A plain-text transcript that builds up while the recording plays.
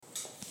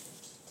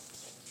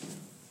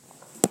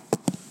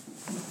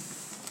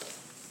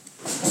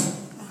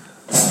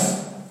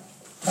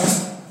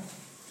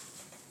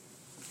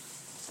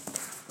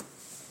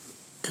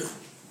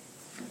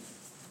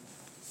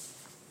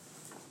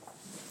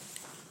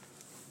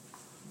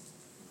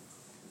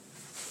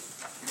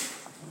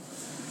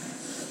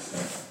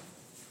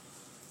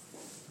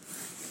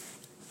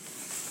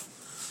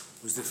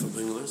Was der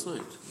verbringen last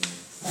night?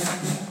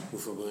 Who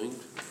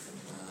verbringt?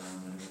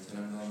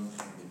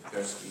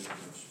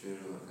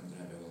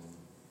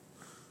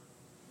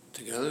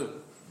 Together?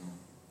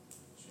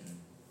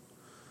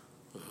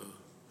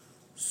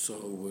 So,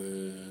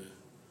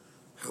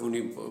 how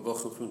many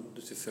Wochen from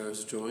the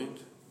Tiferes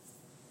joined?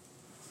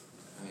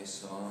 I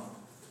saw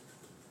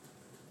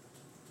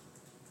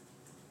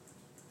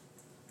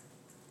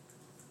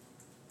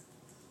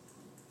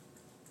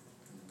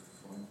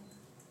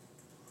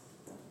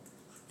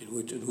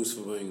in who's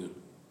verbringen?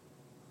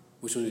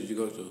 Which one did you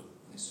go to?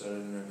 I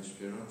started in Rabbi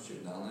Shapiro, Shir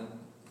and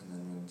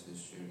then went to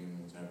Shir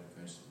Gimel with Rabbi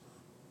Kirsten.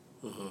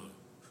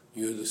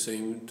 You had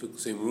took the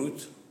same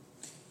route?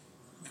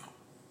 No.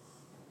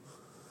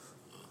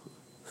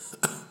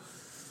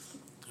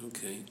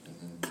 Okay. And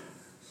then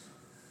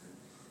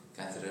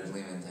got to Rabbi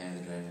Lehman time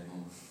to drive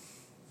home.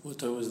 What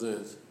time was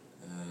that?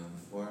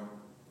 4.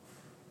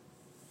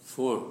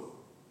 4?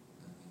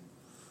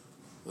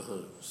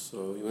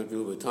 So you might be a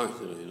little bit tired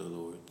today, in other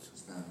words.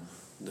 It's not.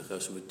 You're not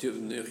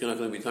going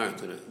to be tired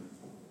today?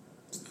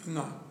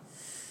 No.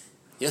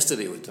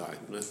 Yesterday you were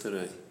tired, not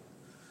today.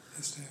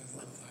 Yesterday I was a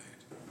little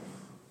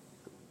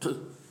tired.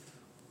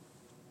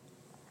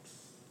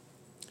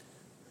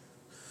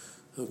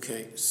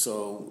 Okay,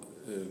 so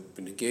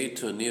Benegay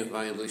to a near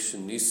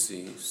violation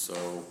Nisi,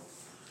 so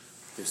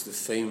there's the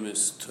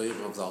famous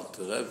Torah of the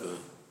Alter Rebbe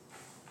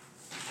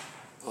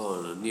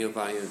on a near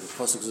violation, the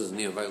Pasuk says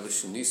near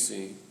violation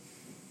Nisi,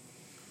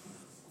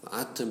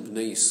 Atem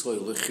bnei Yisrael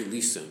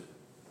lechilisem.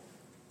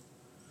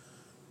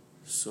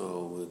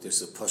 So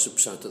there's a Pasuk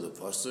Pshat of the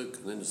Pasuk,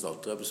 and then there's the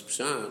Alter Rebbe's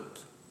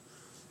Pshat,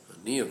 a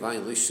near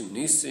violation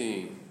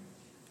Nisi,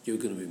 you're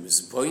going to be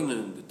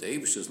misboinen, that the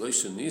Eibush is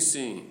Leisha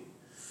Nisi,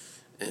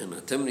 and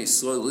Atem bnei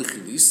Yisrael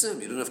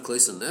lechilisem, you don't have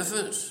Kleis and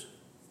Nefesh.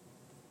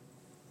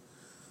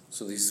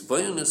 So the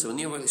Zbayonis of a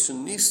near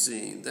violation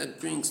Nisi, that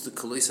brings the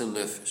Kleis and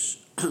Nefesh.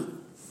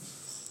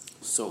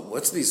 So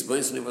what's the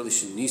Zbayonis of near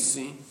violation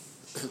Nisi?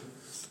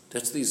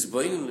 That's the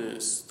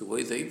Zbayonis, the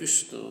way the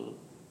Eibishter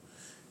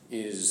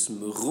is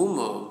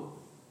meruma,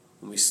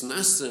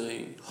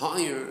 misnasei,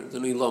 higher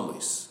than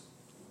Ilamis.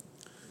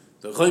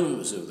 The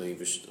Reimus of the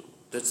Eibishter.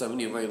 That's how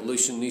near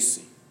violation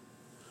Nisi.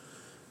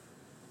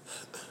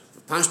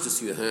 For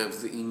Pashtus you have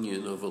the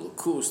Inyan of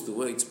Alakus, the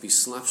way it's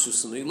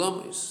bislapshus and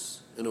Ilamis.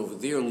 And over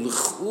there,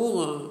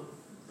 l'chura,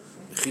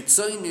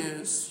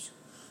 chitzaynes,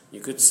 you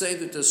could say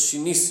that there's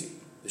shinisi,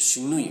 the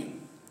shinuyim.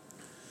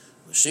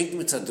 Shenk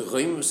mitzad the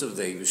reimus of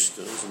the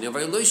Eibishter, and you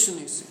have violation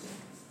nisi.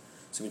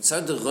 So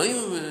mitzad the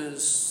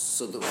reimus,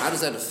 so how does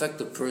that affect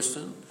the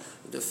person?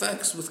 It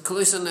affects with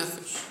kolis and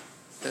nefesh.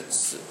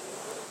 That's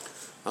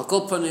Al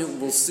kol panim,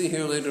 we'll see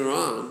here later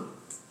on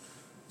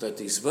that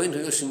the Zbayin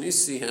Hirosh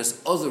Nisi has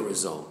other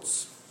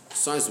results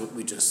besides what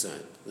we just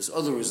said. There's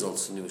other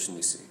results in Hirosh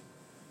Nisi.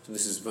 So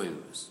this is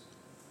Bainus.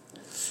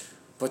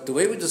 But the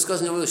way we're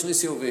discussing Hirosh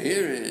Nisi over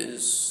here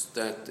is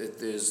that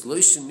there's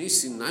Loishin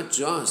Nisi, not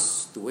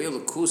just the way of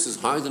the course is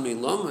higher than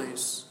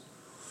Ilamis,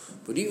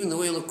 but even the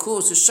way of the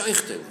course is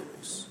Shaykh to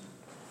Ilamis.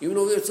 Even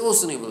over there it's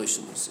also in Hirosh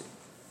Nisi.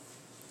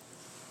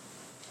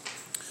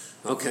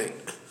 Okay.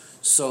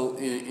 So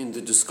in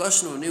the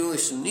discussion of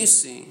Hirosh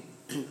Nisi,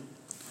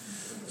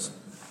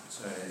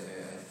 sorry, I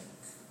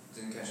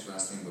didn't catch the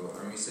last thing, but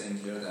are we saying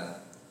here that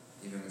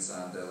even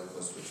Mitzvah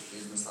Delikos, which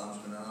is Muslims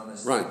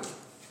Benananis?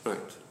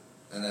 right.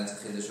 And that's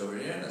Chiddush over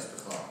here, and that's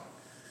Bechal.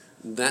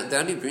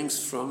 That he brings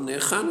from Ner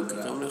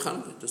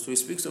Chanukah. That's what he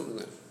speaks over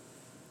there.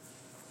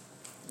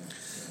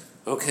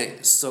 Yeah.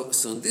 Okay, so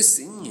this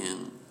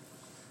Inyan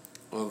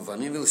of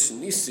Anivil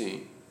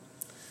Shinisi,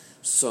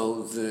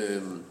 so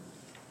the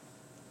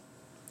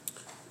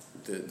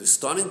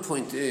starting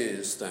point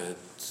is that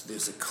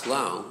there's a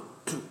cloud,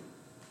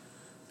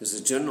 there's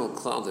a general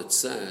cloud that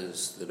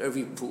says that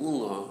every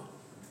pu'ula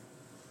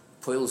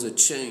poils a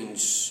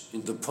change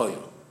in the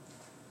poil.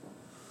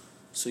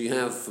 So you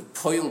have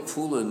poil,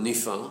 pu'ula,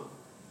 nifa.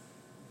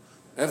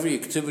 Every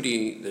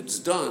activity that's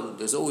done,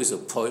 there's always a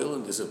poil,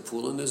 and there's a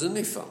pu'ula, and there's a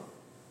nifa.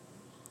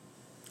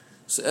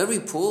 So every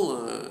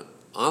pu'ula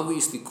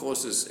obviously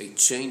causes a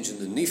change in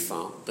the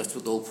nifa. That's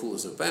what the whole pu'ula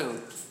is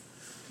about.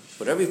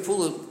 But every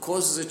pu'ula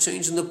causes a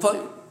change in the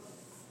poil.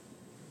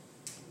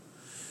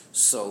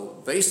 So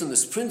based on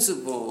this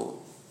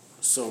principle,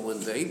 so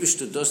when the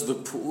Eibishter does the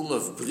pu'ula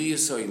of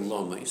Briyas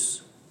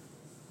HaIlamis,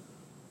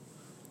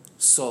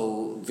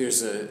 so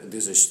there's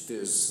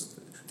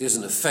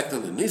an effect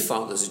on the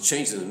nifal, there's a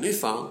change in the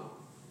nifal,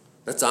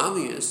 that's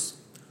obvious.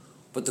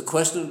 But the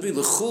question would be,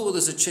 l'chur,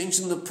 there's a change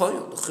in the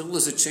poil, l'chur,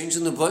 there's a change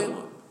in the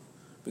poil,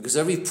 because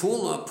every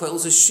pu'ula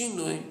poils a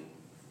shinui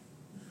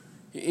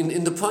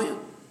in the poil.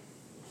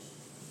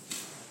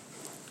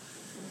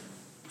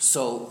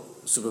 So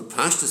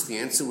b'pashtus, the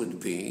answer would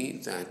be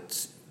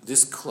that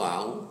this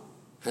klal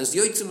has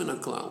yotzim in a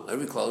klal.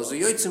 Every klal has a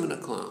yotzim in a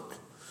klal.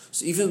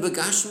 So even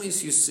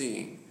b'gashmis you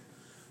see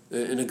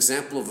an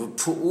example of a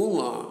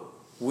pu'ula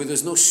where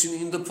there's no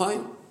shini in the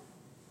poil.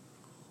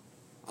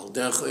 Al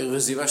derech oil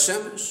v'ziv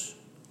hashemesh.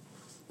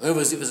 Oil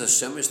v'ziv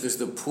hashemesh, there's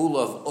the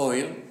pu'ula of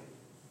oil,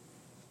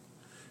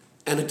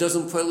 and it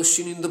doesn't poil a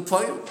shin in the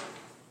poil.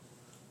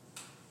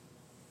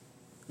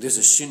 There's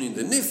a shin in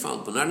the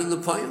nifal, but not in the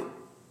poil.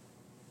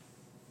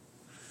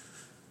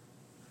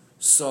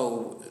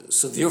 So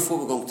therefore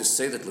we're going to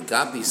say that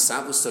Legabi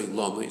Savasai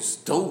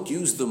Lamis, don't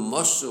use the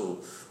muscle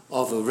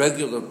of a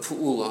regular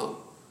pu'ula,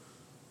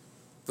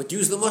 but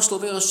use the muscle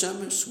of Eir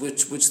HaShemesh,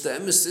 which the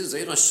emes is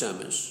Eir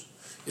HaShemesh.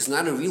 It's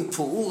not a real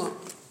pu'ula.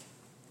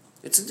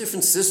 It's a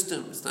different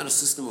system. It's not a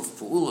system of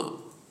pu'ula.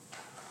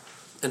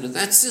 And in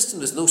that system,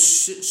 there's no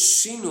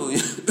shinui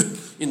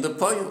in the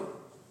poil,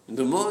 in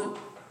the moil.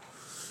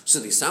 So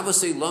the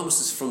Savasei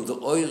Lamis is from the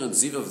oil and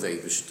ziv of the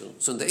Eibishter.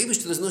 So in the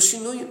Eibishter, there's no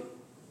shinui.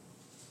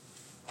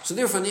 So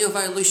therefore, near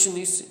violation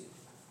is.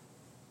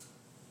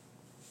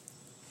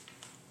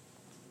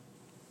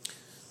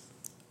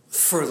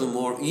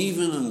 Furthermore,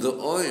 even in the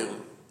oil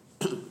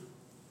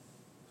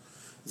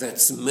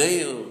that's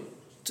male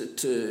to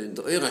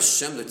the Eir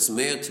Hashem that's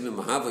male to be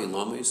Mahavai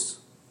Lamis.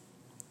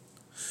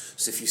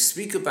 So if you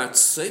speak about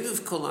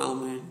Seviv Kol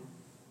Almin,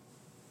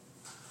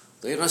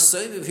 the Eir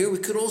HaSeviv, here we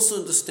could also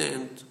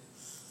understand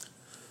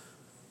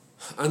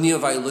Ani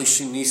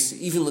violation nisi,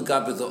 even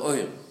Legabe the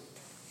oil.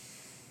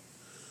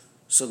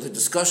 So the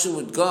discussion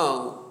would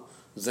go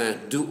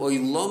that do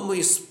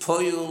oilamis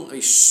poil a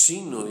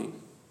shinoi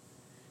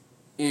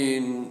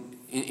in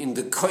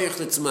the koyach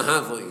that's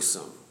mahava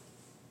isam.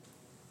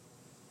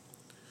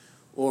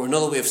 Or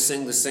another way of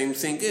saying the same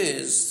thing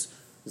is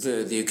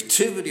the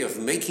activity of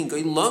making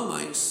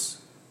oilamis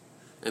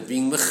and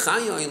being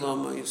mechaya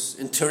oilamis,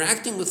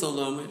 interacting with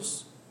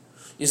oilamis,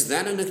 is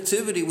that an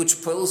activity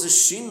which poils a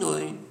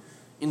shinoi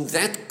in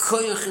that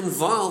koyach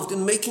involved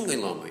in making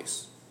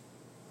oilamis?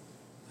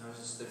 How is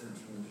this different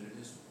from the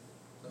previous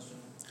question?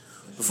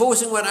 Before we're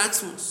saying about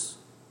atzmus.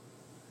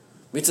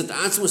 Mitzat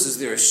atzmus, is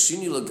there a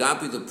shini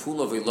lagabi the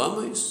pool of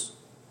ilamis?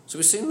 So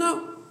we say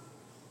no.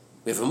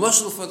 We have a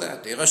muscle for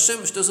that. Eir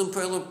HaShemesh doesn't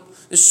poil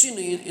a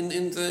shini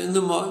in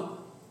the moil.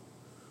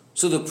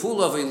 So the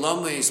pool of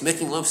ilamis,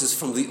 making lamis, is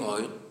from the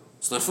oil.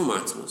 It's not from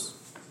atzmus.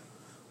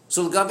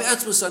 So lagabi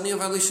atzmus ani of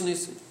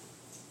alishanisi.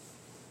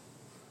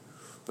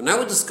 But now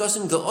we're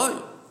discussing the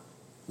oil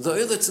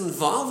that's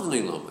involved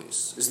in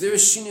ilamis. Is there a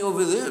shini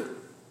over there?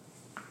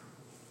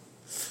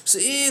 So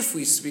if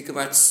we speak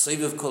about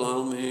Seviv Kol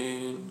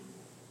Almin,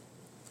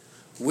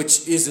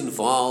 which is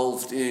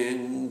involved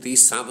in the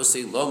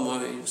Savasei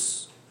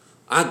Lamis,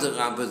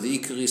 Adarabba, the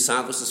Ikari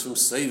Savas is from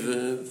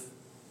Seviv,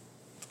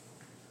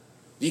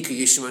 the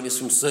Ikari Yishman is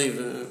from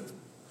Seviv.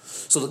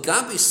 So the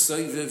Gabi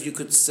Seviv, you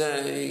could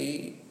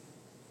say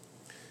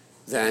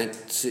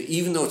that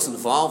even though it's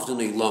involved in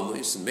a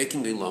lamis, in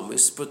making a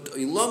lamis, but a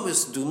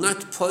lamis do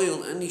not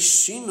poil any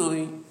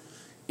shinoi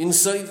in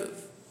Seviv.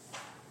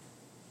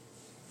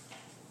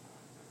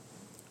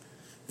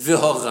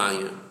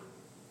 V'haraya.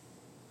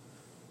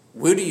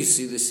 Where do you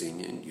see this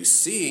in? You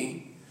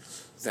see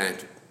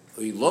that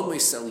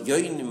Olamis el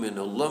yoinim and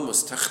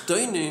Olamis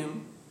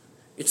tachtoinim,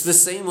 it's the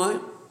same way.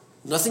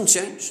 Nothing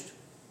changed.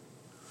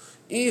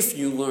 If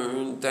you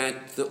learn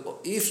that,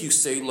 if you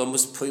say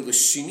Olamis poil a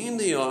shini in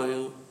the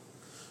oil,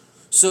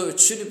 so it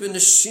should have been a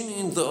shini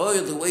in the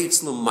oil the way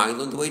it's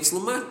l'mayla and the way it's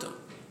l'mata.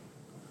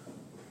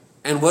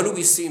 And what do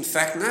we see? In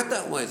fact, not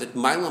that way, that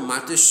mayla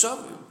mata is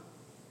shavim.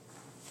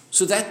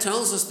 So that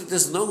tells us that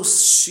there's no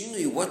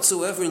shini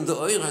whatsoever in the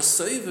oil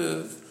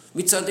haseviv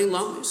mitzadei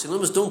lamis.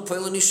 Lamis don't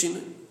poil any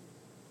shini.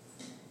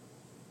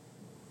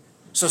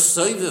 So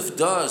seviv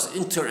does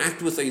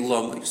interact with a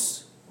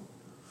lamis,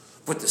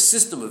 but the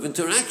system of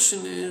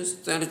interaction is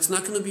that it's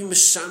not going to be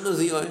meshana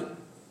the oil.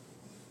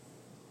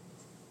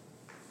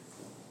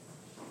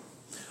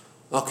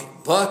 Okay,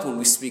 but when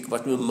we speak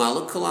about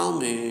Mamala Kol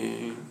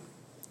Almin,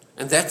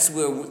 and that's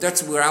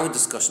where our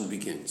discussion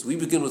begins. We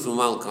begin with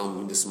Mamala Kol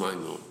Almin, this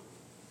mind on.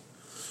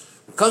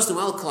 When it comes to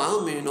Mamala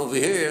Kol Almin, over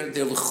here,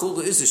 the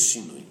lechula is a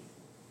shinui.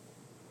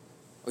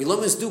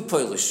 Olamis do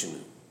poil a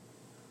shinui.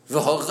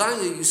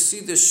 V'haraya, you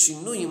see the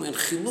shinuyim and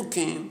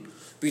chilukim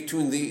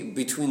between the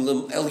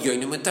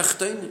elyonim and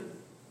tachtonim.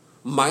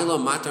 Maila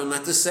mata are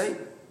not the same.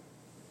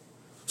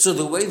 So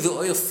the way the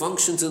oil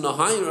functions in a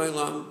higher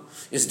olam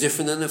is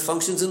different than it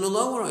functions in a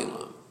lower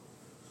olam.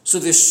 So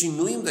there's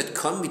shinuyim that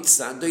come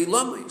mitzad the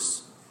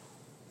ilamis,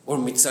 or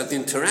mitzad the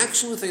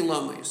interaction with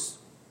ilamis.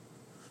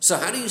 So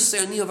how do you say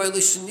ani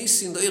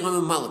avaylishanisi in the olam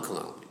and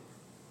malakal?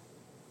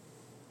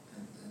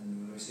 And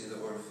when we see the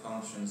word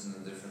functions in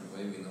a different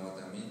way, we know what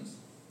that means.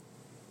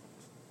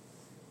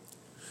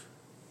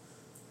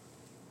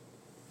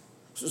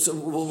 So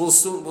we'll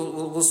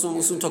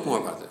soon talk more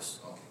about this.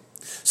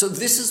 So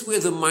this is where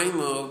the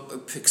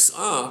Maimah picks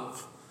up.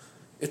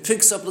 It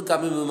picks up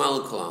l'gabi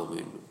Mamala Kol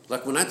Almin.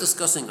 Like we're not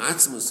discussing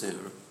atzmus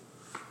here,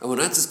 and we're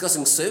not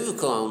discussing Seviv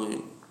Kol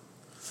Almin.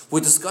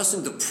 We're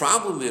discussing the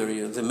problem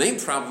area, the main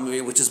problem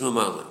area, which is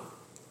Mamala.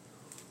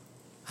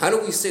 How do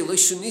we say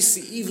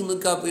Leishanisi even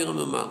l'gabi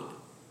Mamala?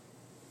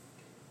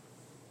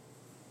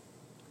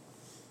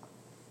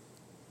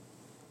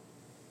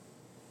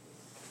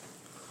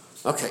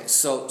 Okay,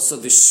 so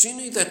the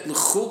shini that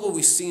l'chula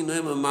we see in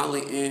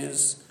Mamala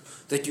is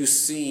that you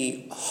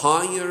see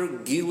higher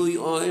gilui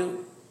oil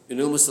in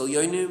Ilmus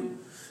Elyonim,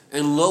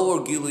 and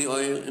lower Gili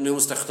oil in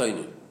Ilmus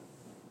Tachtonim.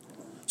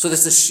 So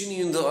there's a shini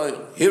in the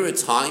oil. Here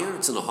it's higher,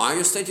 it's in a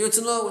higher state, here it's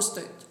in a lower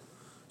state.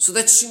 So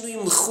that's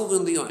shinuyim l'chur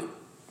in the oil.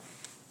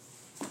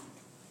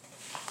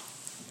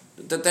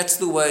 That's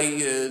the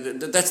way,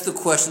 that's the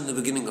question in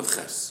the beginning of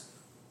Ches.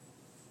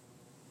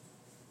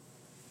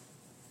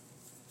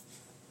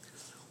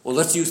 Well,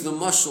 let's use the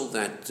mashal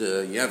that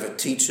you have a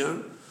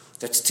teacher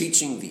that's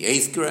teaching the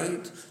 8th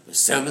grade, the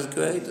 7th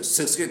grade, the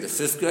 6th grade, the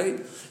 5th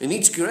grade. In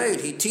each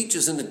grade, he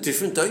teaches in a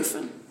different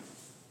oifen.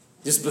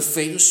 There's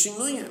befeiru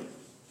shinuyim.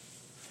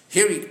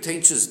 Here he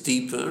teaches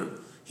deeper,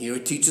 here he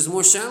teaches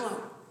more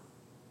shallow.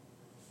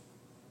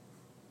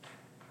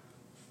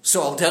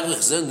 So al derech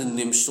zeh the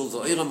nimshal, the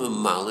oira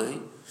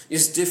memale,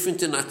 is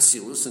different in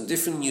Atzilus and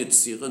different in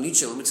Yetzirah, and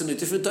each element is in a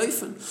different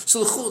oifen.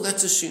 So l'chur,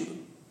 that's a shinui.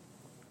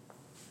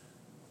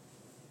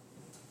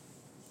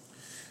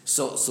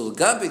 So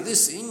Gabi,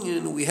 this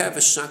inyan, we have a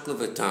shakla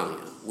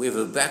v'talia. We have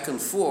a back and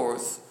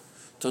forth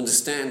to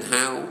understand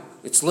how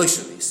it's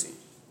loisha nisi.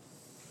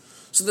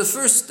 So the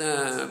first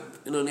step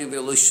in an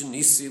evaluation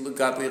nisi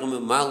l'gabi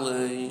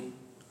ramemale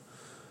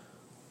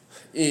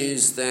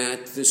is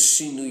that the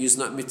shinu is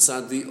not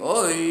mitzad the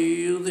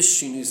oil, the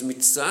shinu is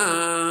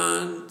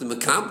mitzad the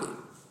makablim.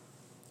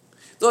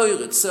 The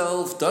oil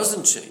itself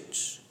doesn't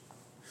change.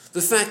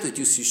 The fact that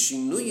you see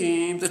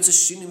shinuyim, that's a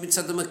shinu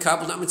mitzad the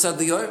makablim, not mitzad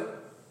the oil.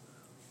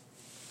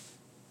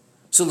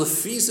 So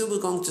lefiza, we're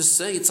going to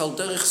say it's al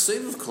derech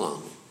seviv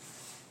kalam.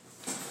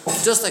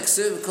 Just like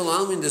seviv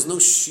kalam, there's no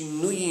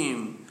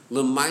shinuyim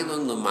l'mayla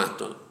and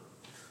l'mata.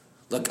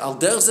 Like al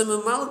derech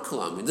zememal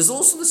kalam, there's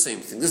also the same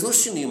thing. There's no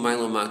shinuyim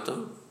mayla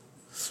mata.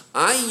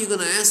 You're going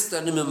to ask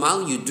that in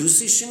memal you do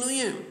see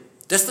shinuyim.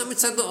 That's not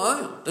mitzad the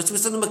oil. That's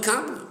mitzad the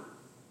makablim.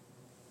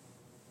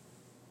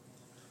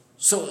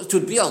 So it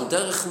would be al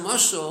derech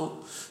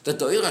mashal that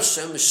the oir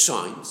Hashem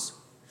shines.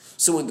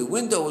 So when the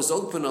window is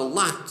open a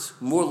lot,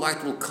 more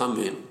light will come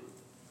in.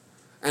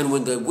 And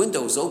when the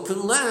window is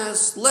open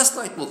less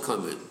light will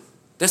come in.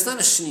 That's not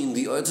a shini in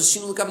the oil, it's a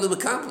shini l'gabi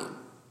l'makablim.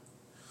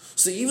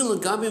 So even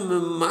l'gabi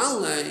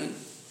memale,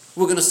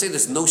 we're going to say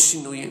there's no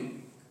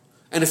shinuyim.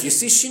 And if you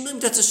see shinuyim,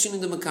 that's a shini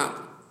in the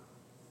makablim.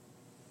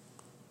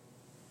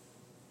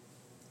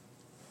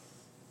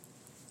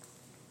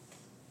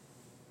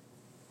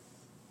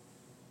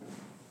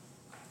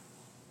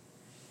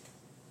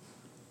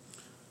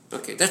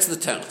 Okay, that's the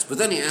teretz. But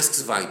then he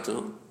asks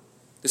weiter,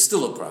 there's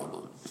still a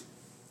problem.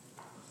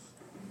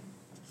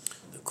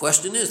 The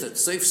question is that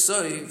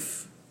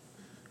Seif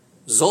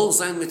Zol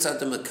Zayin mitzad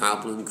the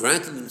makablim,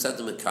 granted mitzad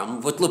the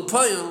makablim, but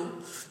lepoyel,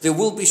 there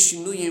will be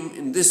shinuyim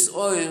in this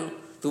oil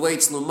the way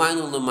it's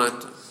l'mayla and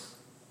l'mata.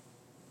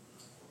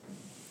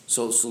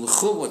 So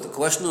l'chur, what the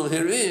question over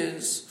here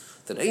is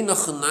that ein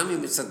nachanami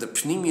mitzad the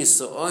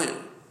pnimius oil.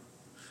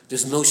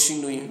 There's no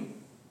shinuyim.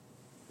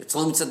 It's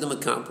only mitzad the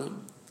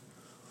makablim.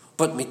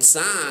 But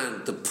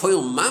mitzad, the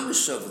poil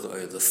mamish of the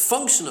oil, the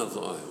function of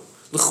the oil,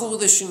 l'chur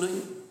the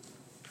shinuyim.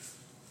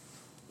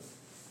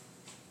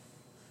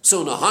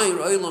 So in a higher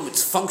oilam,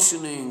 it's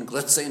functioning,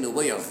 let's say, in a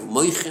way of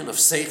moichin, of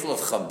seichel, of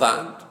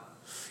chabad.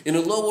 In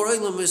a lower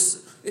oilam,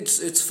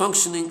 it's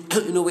functioning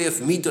in a way of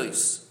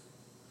midos,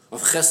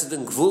 of chesed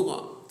and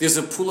gvura. There's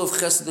a pool of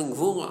chesed and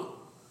gvura.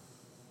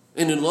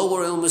 And in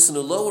lower oilam, in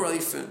a lower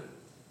oifen.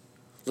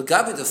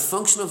 L'gabi, the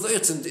function of the oil,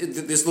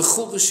 there's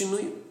l'chur the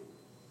shinuyim.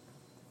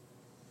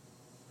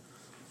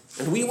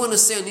 And we want to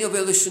say,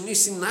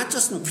 not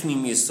just in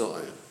pnimius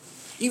oil,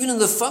 even in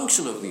the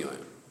function of the oil.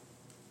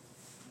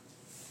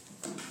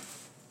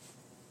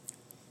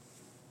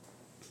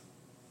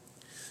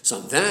 So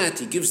on that,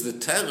 he gives the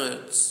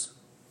teretz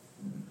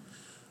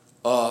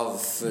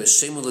of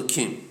Shem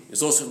Elokim.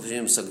 It's also for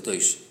him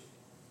Sagdosh.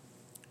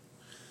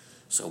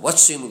 So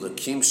what's Shem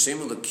Elokim? Shem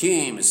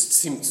Elokim is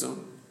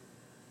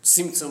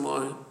tzimtzum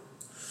oil.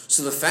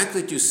 So the fact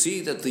that you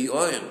see that the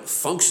oil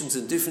functions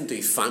in different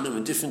eifanim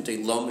and different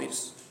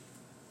eilomis,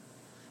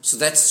 so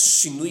that's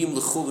shinuyim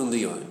l'chur in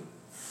the oil.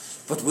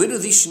 But where do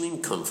these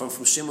shinuyim come from?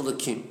 From Shem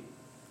Elokim.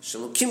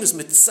 Shem Elokim is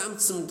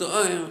mitzamtzum the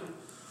oil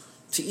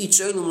to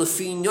each oilam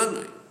lefi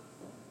inyanai.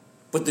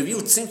 But the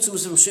real tzimtzum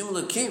is from Shem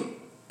Elokim.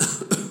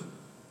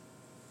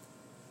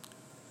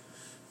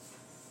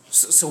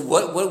 So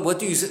what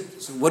do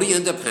you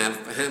end up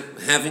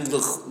having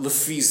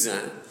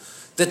lefiza?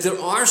 That there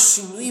are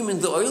shinuyim in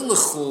the oil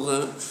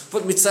l'chura,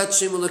 but mitzad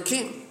Shem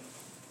Elokim.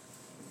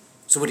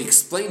 So what he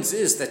explains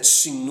is that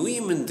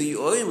shinuyim in the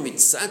oil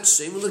mitzad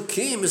Shem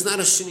Elokim is not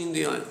a shinui in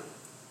the oil,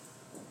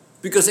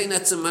 because ain't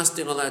that a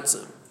master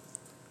alatzah.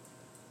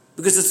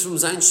 Because it's from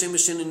Zayin Shem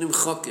Hashem and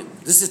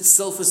Nimchokim. This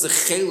itself is the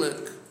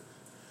chelik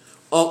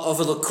of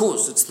a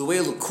lakus. It's the way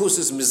a lakus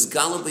is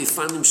mizgala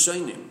beifanim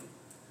shonim.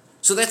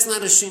 So that's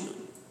not a shinui.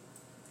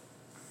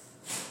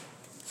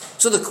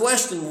 So the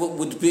question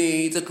would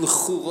be that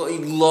l'chura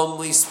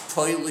ilama is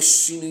poil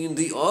shinui in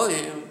the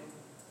oil.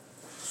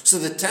 So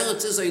the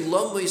teretz is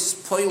ilama is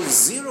poil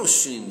zero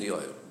shinui in the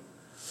oil.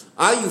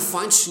 You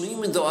find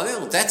shinui in the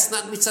oil? That's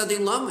not mitzad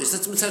ilama.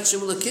 That's mitzad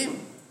Shem Elokim.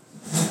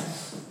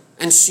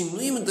 And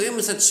Shinuyim and Doyim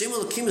Mitzad Shem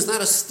Elokim is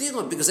not a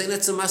stira, because Ein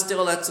Etzem Master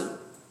Al Etzem.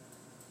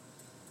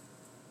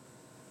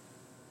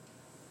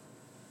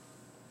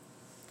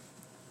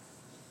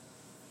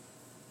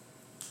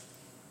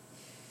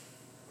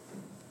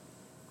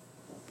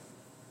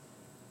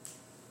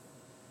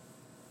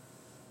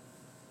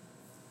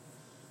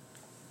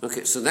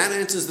 Okay, so that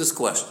answers this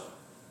question.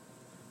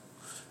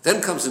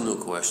 Then comes a new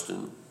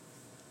question.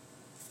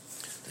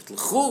 That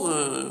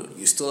l'chura,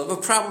 you still have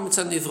a problem with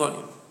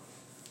Nivroim.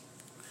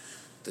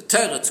 The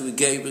teretz we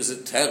gave is a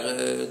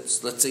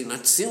teretz, let's say, not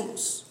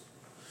Natzilus.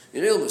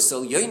 In Ilma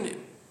Sel Yonim,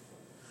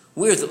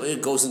 where the oil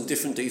goes in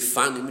different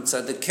Eifanim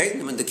inside the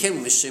Kelim, and the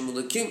Kelim is Shem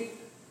Elokim.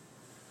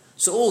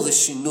 So all the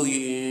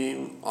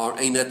Shinuyim are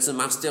Ein Etzem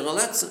Master Al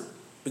Etzem,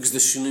 because the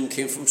Shinuyim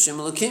came from Shem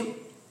Elokim.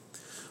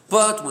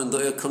 But when the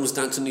oil comes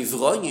down to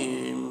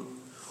Nivroim,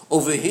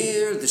 over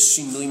here the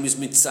Shinuyim is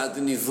Mitzad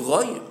the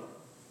Nivroim,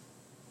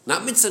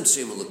 not Mitzad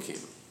Shem Elokim.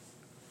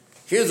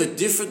 Here the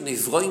different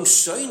Nivroim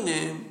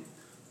Shoinim,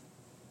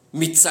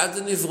 Mitzad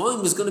the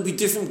Nivroim is going to be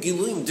different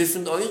Giluim,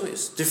 different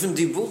Oiris, different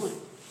Diburim.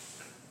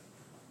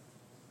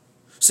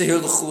 So here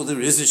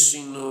there is a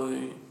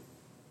Shinui.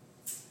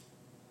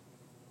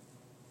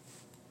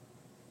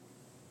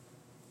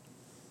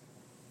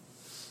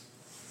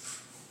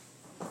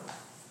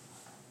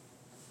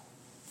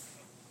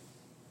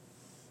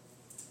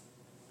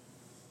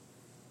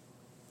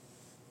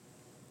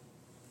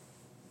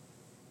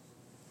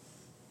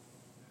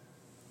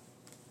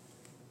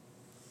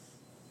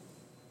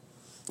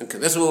 Okay,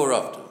 that's what we're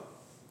up to.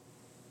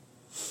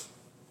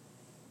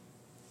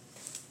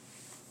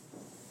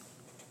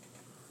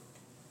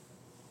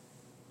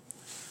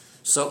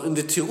 So in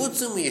the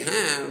Tirutzim we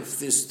have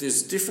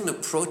there's different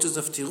approaches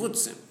of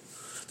Tirutzim.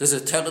 There's a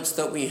teretz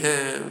that we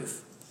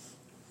have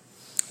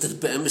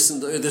that be'emes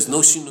and there's no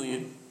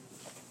Shinuyim.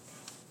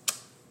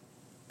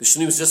 The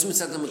Shinuyim is just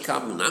mitzad the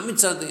Mekabel, not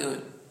mitzad the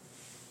Yoyim.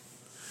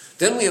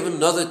 Then we have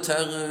another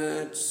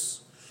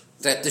teretz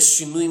that the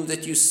Shinuyim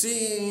that you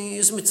see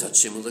is mitzad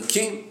Shem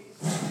Elokim,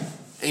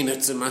 Ein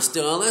Etzem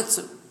Master Al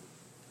Etzem.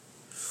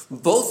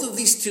 Both of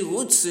these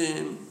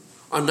Tirutzim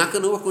are not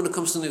going to work when it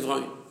comes to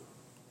Nivroim.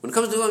 When it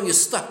comes to Nivroim, you're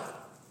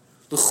stuck.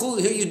 The Chul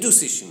here you do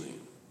see Shinuyim.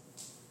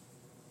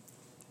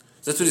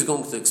 That's what he's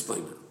going to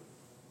explain now.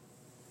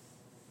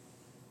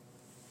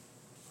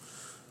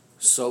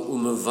 So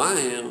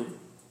Umavayim,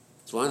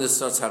 it's one that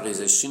starts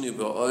Harizeh Shinui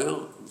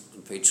Ba'oil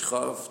on page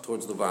Chav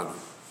towards the bottom.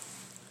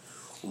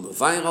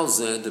 Umavayim al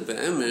Zeh the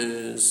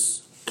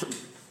Be'emes.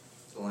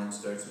 The line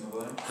starts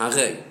Umavayim?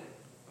 Harei.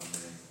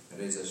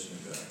 Harizeh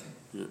Shinui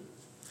Ba'oil.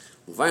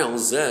 Umavayim al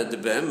Zeh the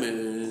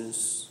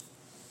Be'emes.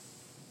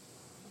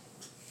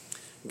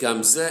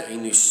 גם זה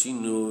אין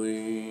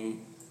שינוי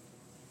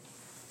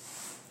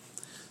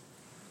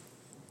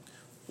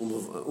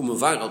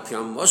ומבאר על פי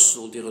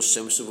המשל דיר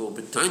השם שבו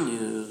בתניא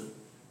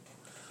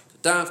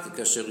דווקא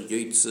כאשר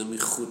יוצא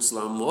מחוץ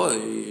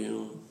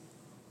למועל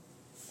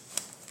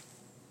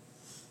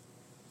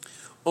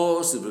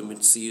או זה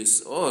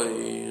במציאות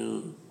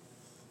אוהל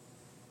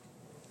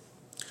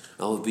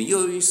אבל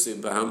ביוצא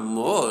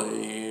בהמועל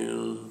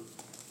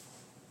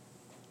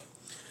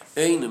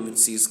אין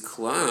המציאות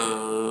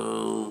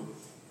כלל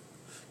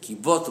כי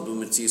באתי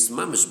במציאות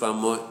ממש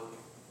במועל.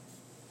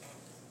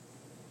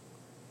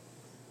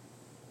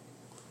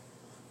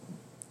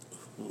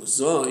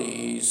 So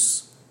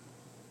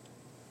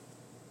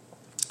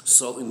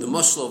in the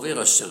mashal of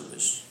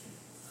Shemesh,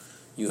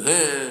 you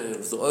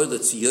have the oil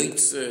that's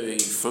yotze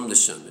from the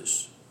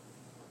Shemesh.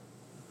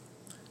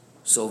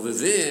 So over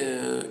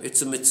there,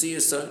 it's a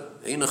metzias,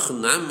 ein a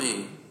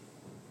chanami.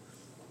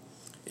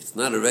 It's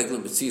not a regular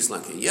metzias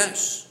like a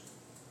yesh.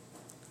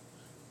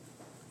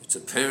 It's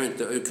apparent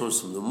that it comes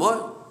from the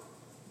moil.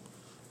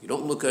 You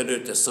don't look at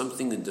it as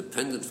something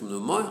independent from the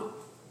moil.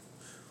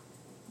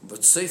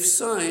 But safe,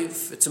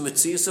 it's a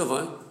metzias of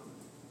oil.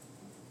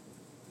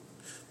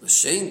 The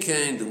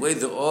shenkein, the way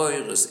the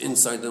oil is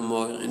inside the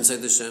moil, inside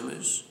the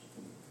shemesh.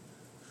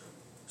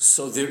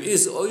 So there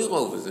is oil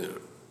over there.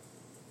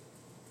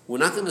 We're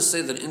not going to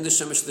say that in the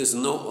shemesh there's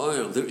no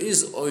oil. There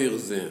is oil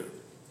there.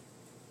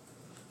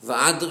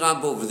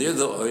 Va'adrab over there,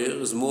 the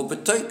oil is more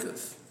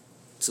b'toikev.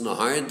 It's in a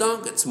higher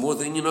dog. It's more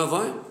than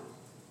oil.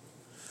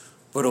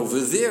 But over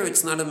there,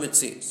 it's not a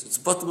metzias. It's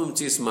batal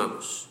metzias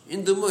mamash.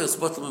 In the moil, it's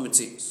batal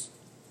metzias.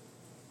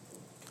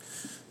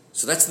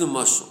 So that's the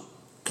mashal.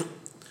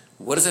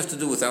 What does that have to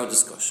do with our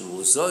discussion?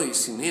 The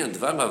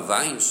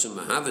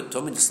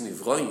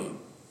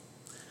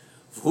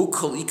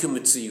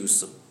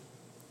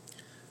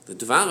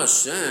Dvar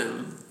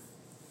Hashem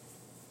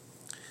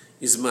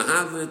is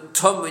Mahavet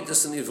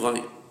Tomidus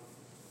Nivroim.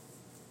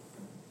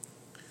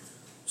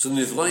 So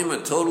Nivroim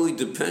are totally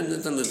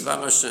dependent on the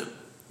Dvar Hashem.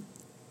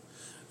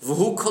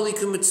 V'hu kol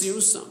ika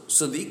metziusa.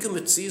 So the ika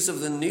metzius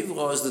of the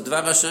Nivro is the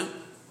Dvar Hashem.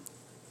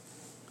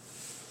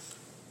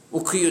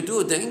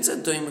 וכידוע דאין זה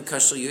דומה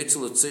כאשר יוצא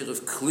לצירוף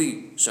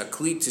כלי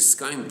שהכלי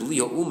תסקיים בלי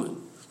האומן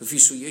לפי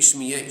שהוא יש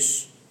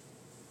מיש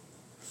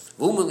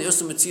ואומן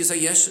ליוסם מציאס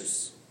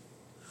הישס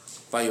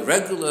by a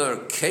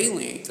regular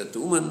keli that the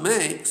woman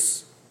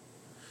makes,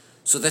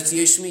 So that's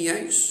yesh mi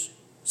yesh.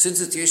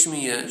 Since it's yesh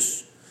mi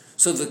yesh,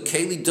 so the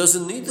keli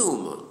doesn't need the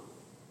uman.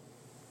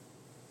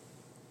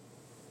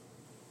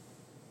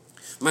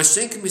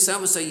 Mashenke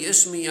misavos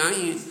hayesh mi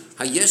yayin,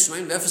 hayesh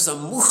mein lefes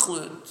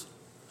amuchlet,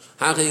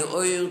 hare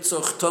oyer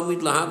tzorch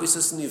tomid lahavis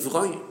es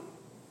nivroyim.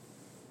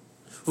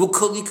 Wo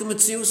kolike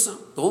metziusa?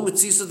 Warum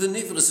metziusa the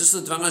nivra? Das ist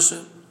der Dvar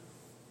Hashem.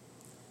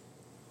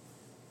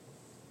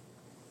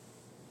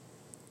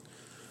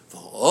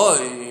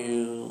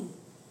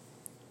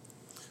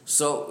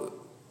 So,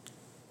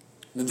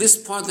 this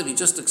part that he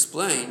just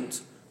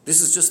explained,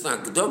 this is just the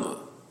Akdama.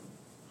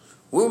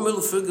 We're middle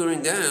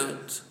figuring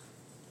out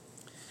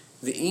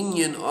the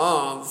inyan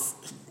of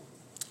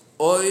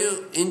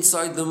oil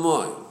inside the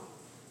moil.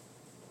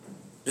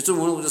 That's what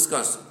we're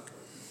discussing.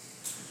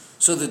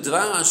 So the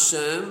Dvar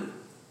Hashem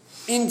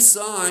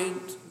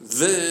inside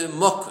the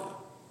Mokkah.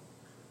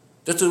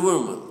 That's what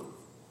we're middle.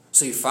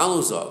 So he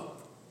follows up.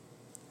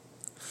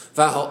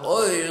 The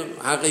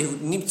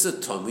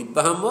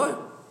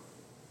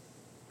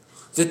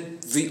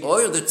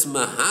oil that's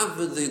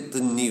mahava the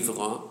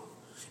nivra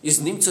is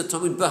nimtza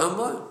tamid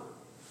b'hamoy.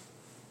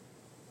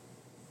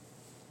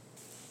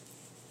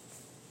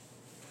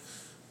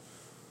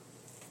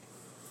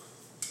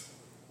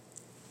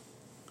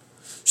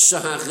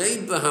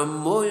 Shaharei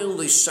b'hamoy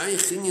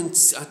l'shayich inyan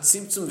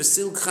atzimtzum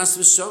v'sil chas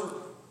v'shom.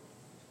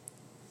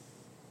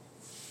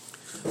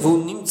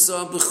 והוא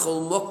נמצא בכל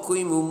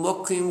מוקים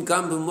ומוקים,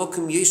 גם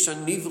במוקים יש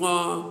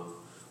הנברא,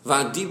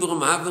 והדיבר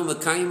מהווה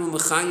מקיים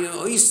ומחיה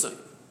אויסי.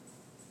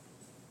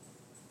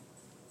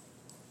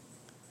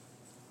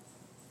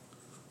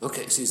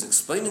 Okay, so he's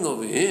explaining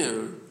over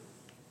here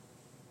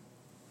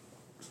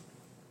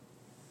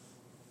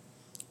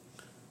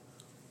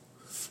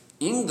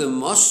in the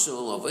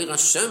mashal of Eir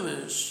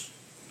HaShemesh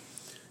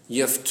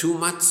you have two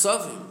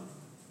matzavim.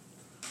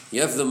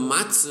 You have the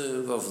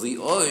matzav of the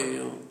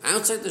oil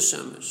outside the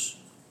shemesh.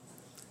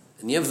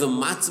 And you have the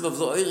matzav of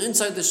the oil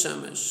inside the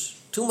shemesh.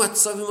 Two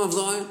matzavim of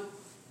the oil.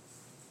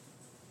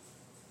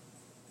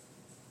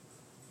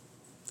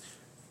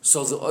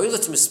 So the oil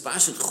that's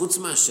mispashet chutz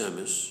ma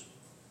shemesh,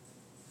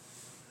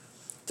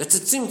 that's a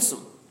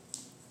tzimtzum.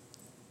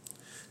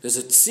 There's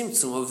a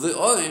tzimtzum of the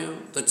oil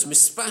that's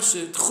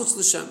mispashet chutz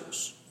the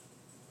shemesh.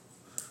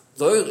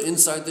 The oil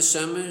inside the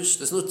shemesh,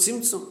 there's no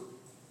tzimtzum.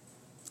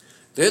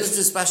 The oil that's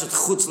mispashet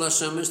chutz la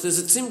shemesh, there's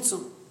a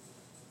tzimtzum.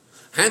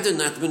 Had there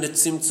not been a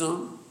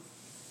tzimtzum,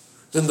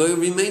 then the oil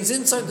remains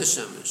inside the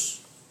shemesh.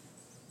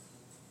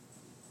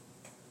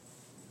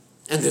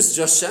 And there's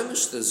just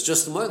shemesh, there's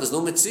just oil, there's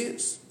no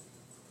metzias.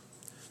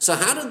 So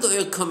how did the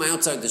oil come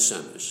outside the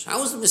shemesh?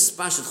 How is it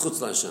mispashet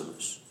chutz la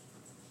shemesh?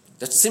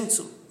 That's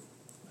tzimtzum.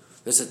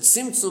 There's a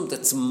tzimtzum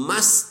that's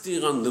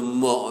mastir on the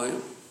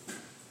oil,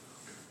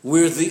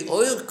 where the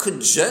oil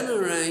could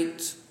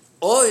generate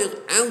oil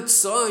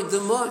outside the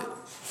oil.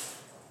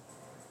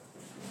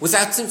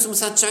 Without tzimtzum,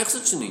 it's not shaykh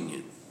such an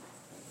inyan.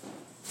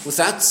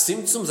 Without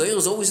tzimtzum, the oil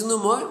is always in the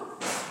oil.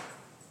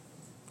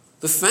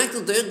 The fact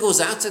that the oil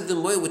goes outside the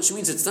oil, which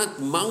means it's not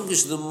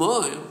malgish the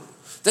oil,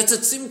 that's a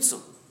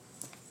tzimtzum.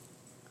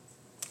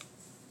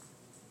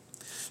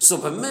 So,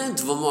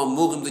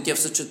 that you have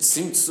such a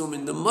tzimtzum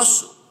in the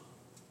mashal.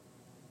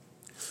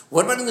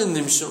 What about in the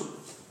nimshal?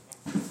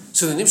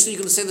 So the nimshal, you're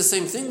going to say the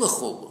same thing,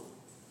 l'chol.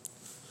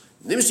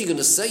 Nimshal, you're going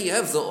to say you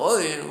have the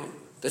oil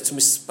that's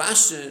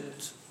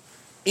mispashet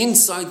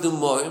inside the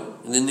moil,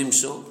 in the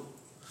nimshal,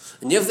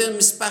 and you have the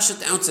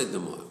mispashet outside the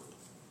moil.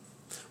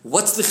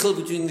 What's the chil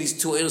between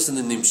these two oils in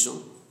the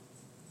nimshal?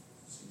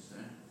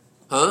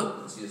 Huh?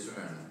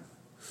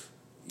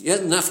 Yeah,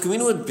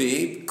 nafkamina would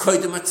be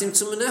koydem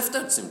atzimtzum and after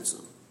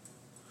atzimtzum.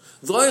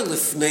 The oil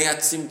lifnei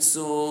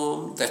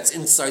atzimtzum, that's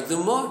inside the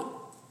moil.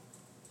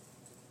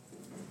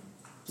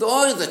 The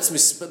oil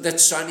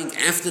that's shining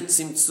after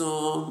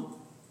tzimtzum,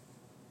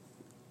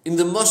 in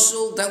the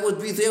mashal, that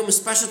would be there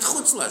mispashet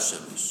chutz la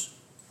shemesh.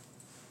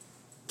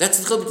 That's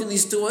the chil between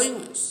these two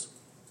oils.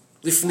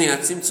 Lifnei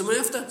atzimtzum and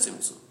after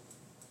atzimtzum.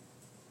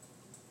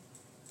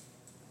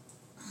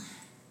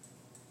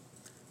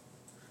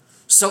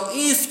 So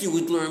if you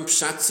would learn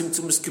pshat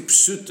tzimtzum is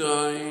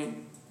kipshutai,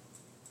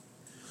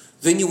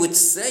 then you would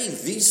say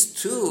these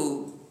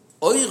two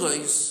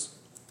oiros,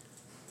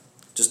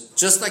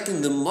 just like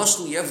in the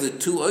mashal you have the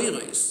two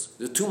oiros,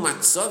 the two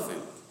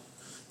matzavim,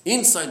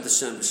 inside the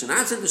shemesh and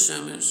outside the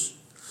shemesh.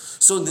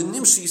 So in the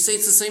nimshal you say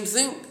it's the same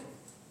thing.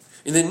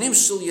 In the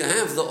nimshal you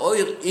have the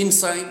oil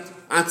inside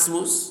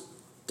atzmus,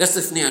 that's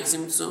the fnei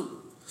atzimtzum.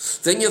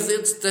 Then you have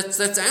that's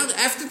out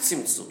after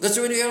tzimtzum. That's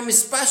already our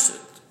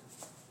mispashet.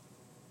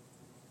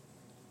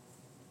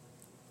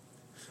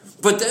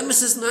 But the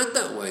emes is not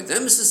that way. The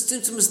emes is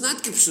tzimtzum is not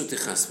kipshutai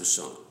chas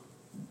v'shon.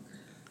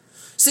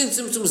 Since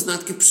tzimtzum is not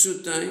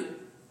kipshutai,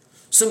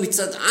 so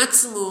mitzad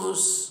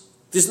atzmos,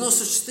 there's no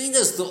such thing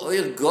as the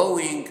oil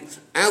going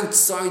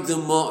outside the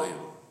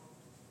moil.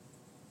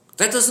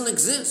 That doesn't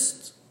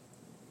exist.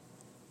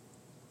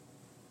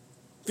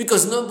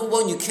 Because number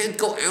one, you can't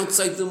go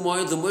outside the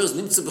moil. The moil is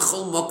nimtza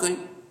b'chol mokai.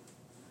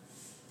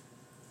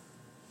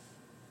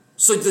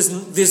 So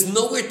there's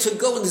nowhere to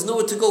go and there's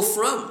nowhere to go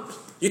from.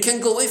 You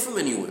can't go away from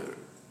anywhere.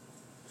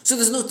 So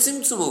there's no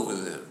tzimtzum over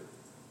there.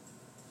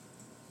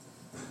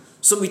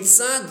 So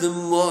mitzad the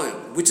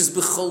moil, which is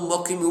b'chol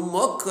mokim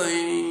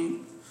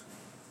u'mokim,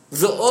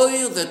 the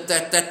oil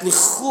that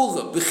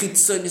l'chura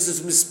b'chitzonis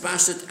is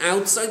mispashet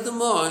outside the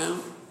moil,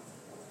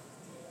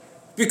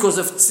 because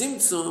of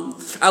tzimtzum,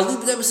 Ali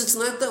b'demis it's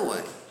not that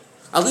way.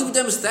 Ali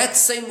b'demis that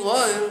same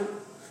oil,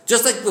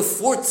 just like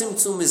before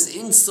tzimtzum is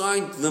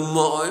inside the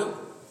moil,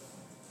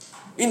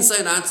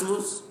 inside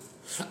Atzmus,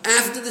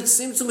 after the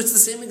tzimtzum it's the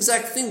same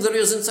exact thing that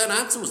is inside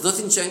Atzmus,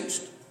 nothing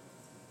changed.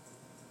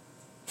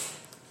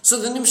 So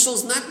the nimshal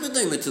is not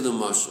medayim to the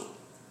mashal.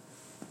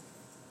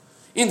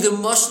 In the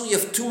mashal you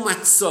have two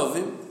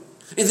matzavim.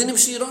 In the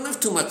nimshal you don't have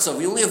two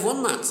matzavim, you only have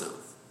one matzav.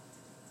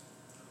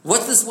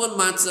 What is one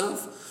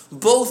matzav?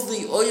 Both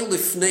the oil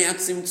lifnei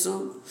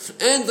atzimtzum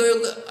and the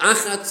oil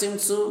achat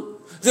tzimtzum,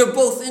 they're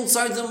both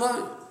inside the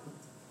mind.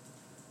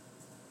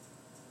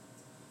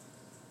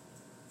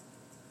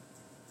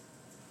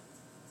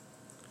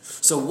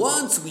 So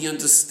once we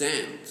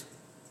understand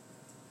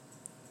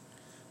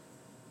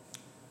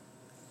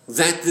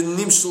that the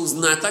nimshal is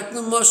not like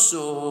the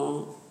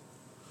mashal,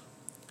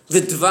 the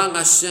dvar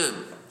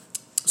Hashem.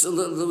 So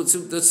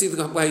let's see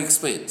how he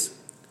explains.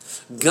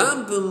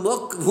 גם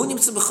במוק, הוא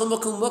נמצא בכל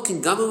מקום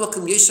מוקים, גם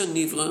במוקם יש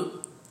הנברא,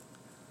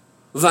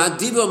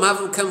 והדיבר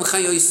מאמר כאן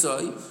חיי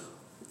יסוי,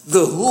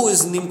 the who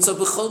is נמצא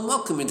בכל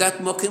מוקים, in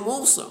that מוקים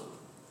also.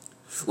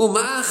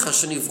 ומאחר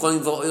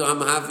שנברואים ואויר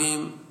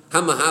המהבים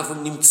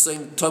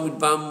נמצאים תמיד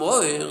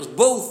במויר,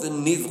 both the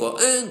נברא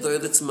and the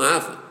that's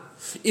מהבים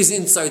is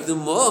inside the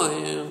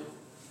moir.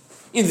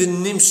 In the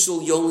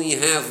nimshal you only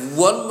have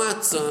one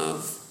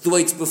matzav, the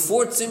way it's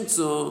before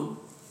tzimtzum.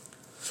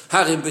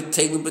 Harim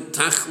betelum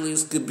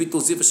betachlis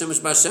gebitl ziv hashemesh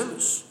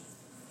b'hashemesh.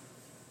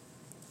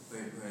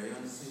 Where are you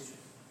on the page?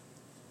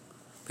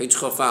 Page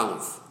Chaf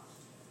Aleph.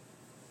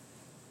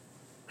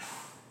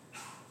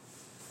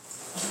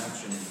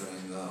 Action in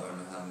drawing the or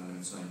having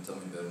them so in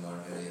tummy bed more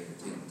area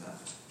between that.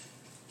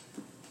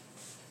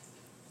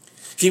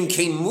 V'im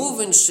kein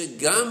muven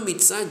shegam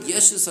mitzad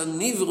yeshes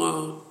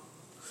hanivra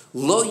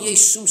lo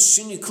yesh shum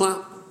shini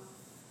klal.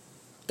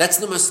 That's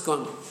the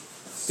maskana.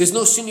 There's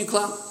no shini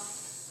klal.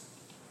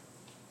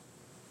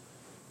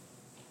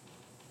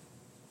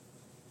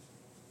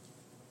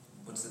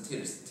 What's the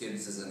tears? The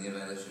tears is in the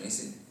evaluation,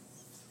 is it?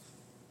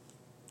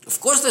 Of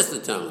course that's the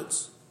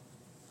talents.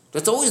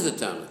 That's always the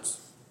talents.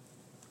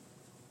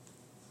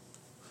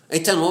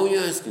 Eitan, what were you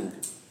asking?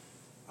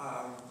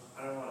 I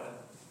don't want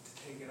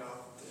to take it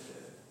off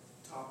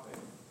the topic.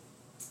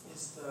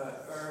 Is the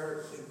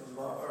in the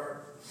ma'or,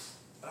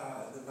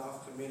 the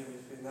nafkamina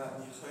between that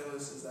and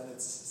Yechelis, is that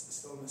it's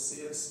still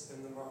Messias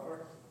in the ma'or?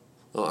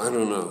 Oh, I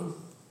don't know.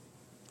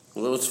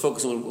 Well, let's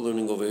focus on what we're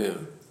learning over here.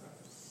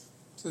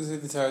 So is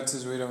it the Torah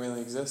says we don't really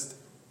exist?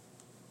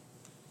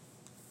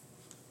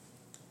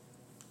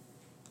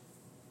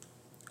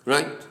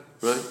 Right?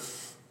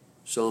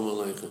 Shalom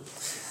Aleichem.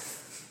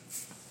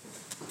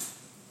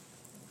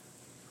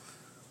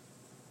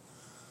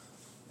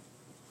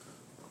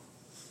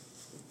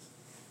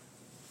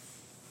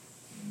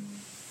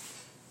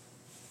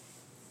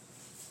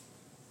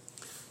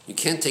 You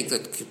can't take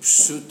that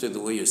kipshuta the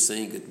way you're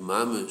saying it,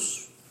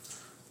 mamish,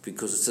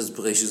 because it says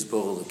Bereshis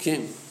Bara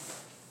Elokim.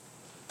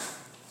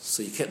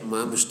 So you can't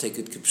mamish take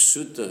it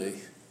kipshuta.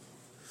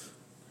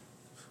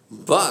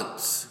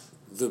 But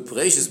the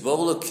Bereshis Bara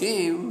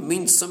Elokim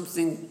means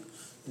something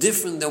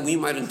different than we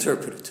might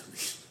interpret it to mean.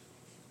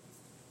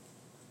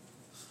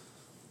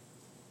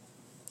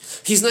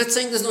 He's not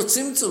saying there's no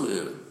tzimtzum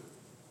here.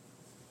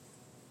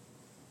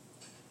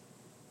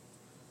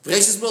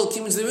 Bereshis Bara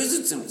Elokim means there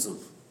is a tzimtzum.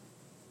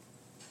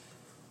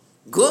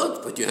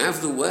 Good, but you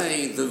have the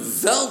way the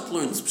Welt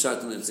learns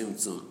Pshat and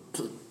Tzimtzum.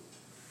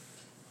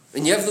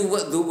 And you have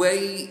the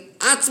way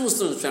Atzmus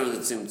learns Pshat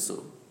and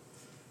Tzimtzum.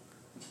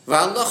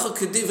 V'alocha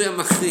k'divrei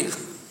ha'machriach.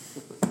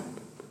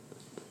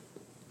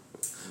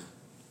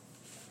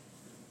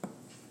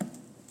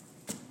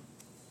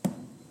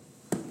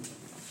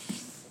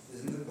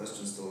 Isn't the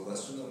question still a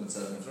question though? It's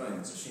not Ephraim,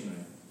 it's a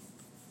shinoi.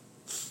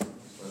 It's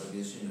got to be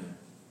a shinoi.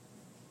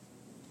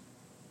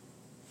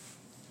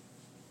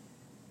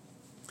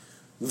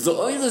 The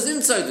oil is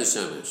inside the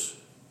shemesh.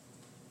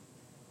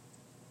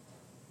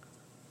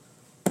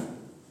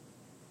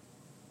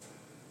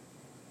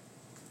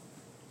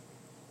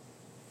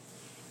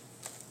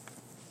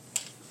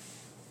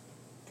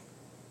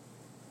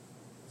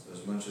 So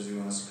as much as you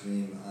want to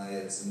scream,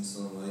 Ayat,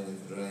 Simson, Ayat,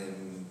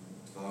 Ephraim,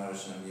 Tvar,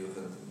 Hashem,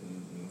 Yuchad,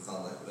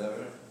 Mchalak,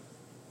 whatever,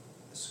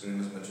 scream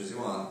as much as you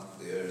want,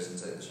 the air is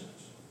inside the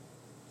shemesh.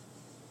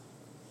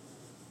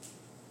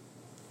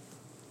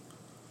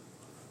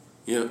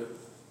 Yeah.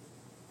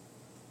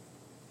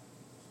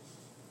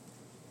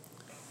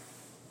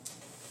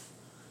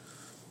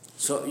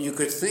 So you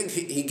could think,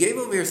 he gave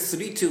over here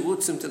 3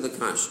 tirutzim to the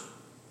kasha.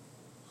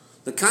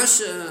 The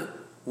kasha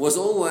was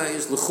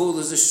always, l'chul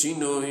is a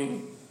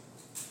shinoi.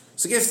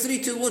 So he gave 3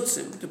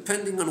 tirutzim,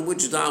 depending on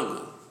which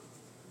darga.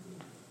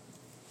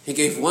 He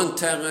gave one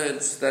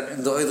teretz, that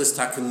in the oil is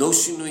taka no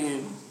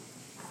shinoyim.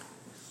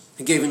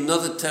 He gave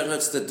another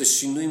teretz that the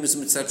shinuyim is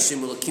mitzat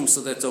Shem Elokim,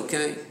 so that's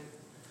okay.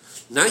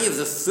 Now you have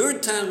the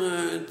third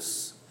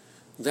teretz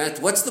that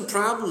what's the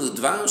problem?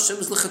 The Dvar Hashem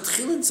is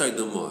lechatchil inside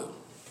the moil.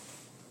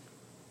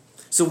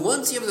 So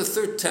once you have the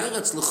third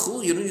teretz,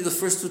 l'chul, you don't need the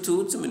first two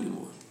terutzim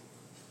anymore.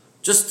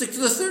 Just stick to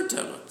the third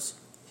teretz.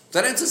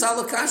 That answers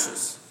all the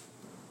kashas.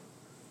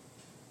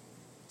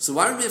 So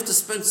why do we have to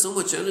spend so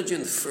much energy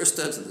in the first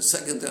teretz and the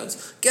second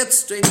teretz? Get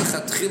straight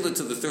lechatchila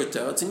to the third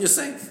teretz and you're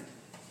safe.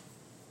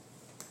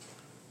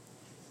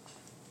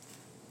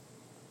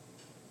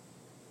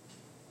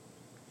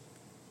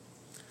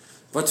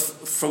 But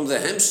from the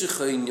Hemshich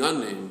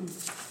HaInyanim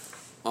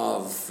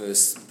of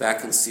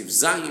back in Siv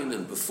Zayin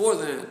and before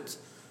that,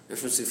 and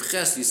from Siv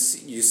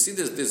Ches, you see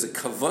there's a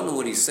kavanah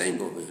what he's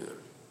saying over here.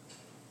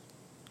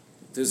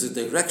 There's a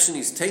direction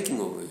he's taking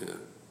over here.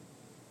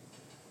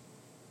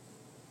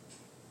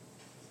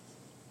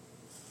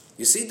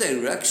 You see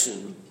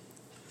direction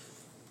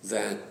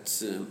that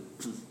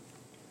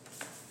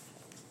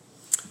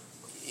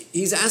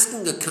he's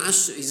asking a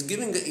kasha,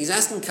 he's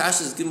asking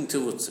kasha, he's giving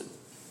terutzim.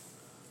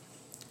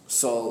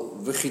 So,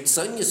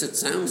 v'chitzonius, it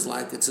sounds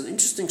like it's an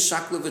interesting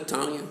shakla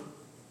v'tanya.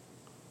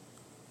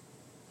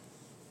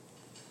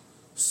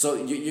 So,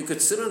 you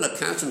could sit on a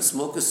couch and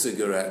smoke a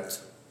cigarette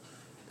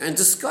and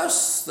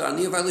discuss the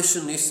Ani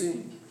Valisha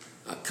Nisi,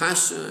 a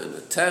kasha and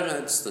a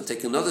teretz, then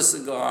take another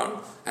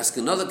cigar, ask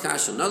another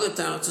kasha, another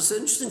teretz. It's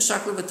an interesting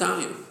shakla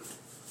v'tanya.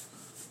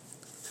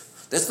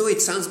 That's the way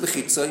it sounds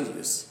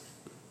v'chitzonius.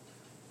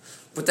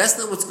 But that's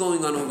not what's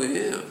going on over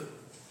here.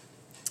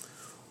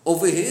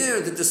 Over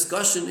here, the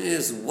discussion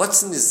is,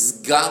 what's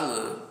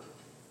nisgala?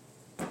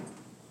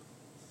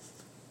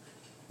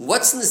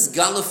 What's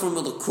nisgala from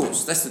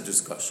Elokus? That's the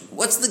discussion.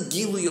 What's the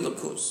Gilui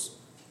Elokus?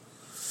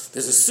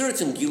 There's a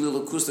certain Gilui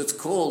Elokus that's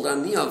called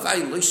Ani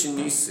Avai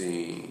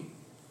Leishinisi.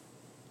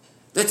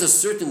 That's a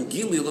certain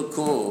Gilui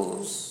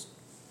Elokus.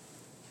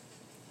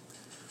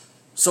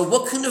 So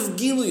what kind of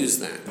Gilui is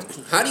that?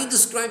 How do you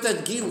describe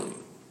that Gilui?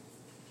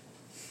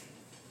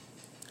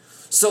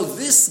 So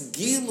this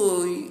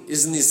Gilui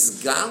is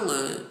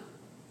nisgala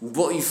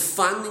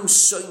bo'ifanim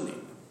shonim.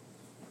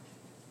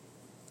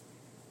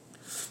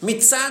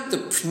 Mitzad the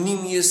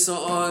pnimius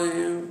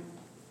ha'oyer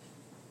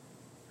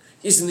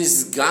is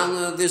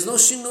nisgala, there's no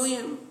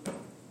shinuyim.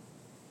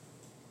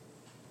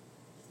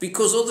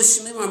 Because all the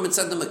shinuyim are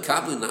mitzad the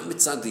makabli, not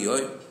mitzad the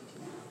oyer.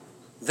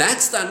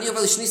 That's the Ani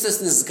Aval Shnis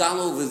that's nisgala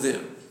over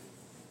there.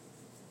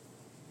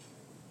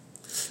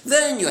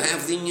 Then you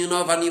have the union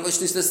of Ani Aval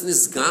Shnis that's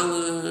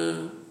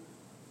nisgala.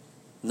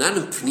 Not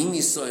in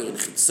Pnimi soil, in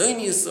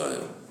Chitzoni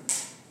soil,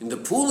 in the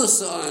Pula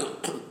soil,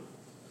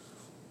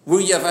 where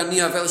you have Ani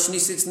Avel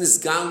Shnis, it's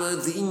Nizgala,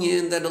 the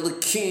Inyan, that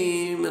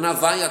Elokim, and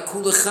Havaya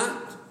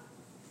Kulachat.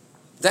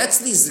 That's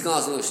the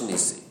Nizgala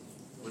Shnisi.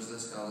 What's the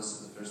Nizgala? This is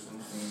the first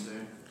one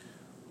there?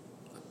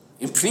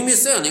 In Pnimi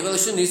soil, Ani Avel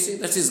Shnisi,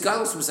 that's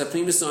Nizgala, so it's a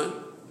Pnimi soil.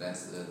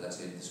 That's how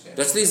you describe it.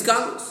 That's the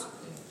Nizgala.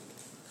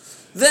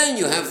 Then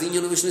you have the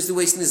Inyan of Shnis, the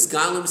way it's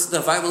Nizgala, it's the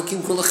Havaya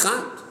Elokim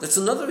Kulachat. That's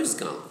another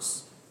Nizgala.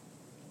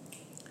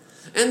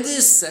 And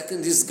this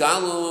second is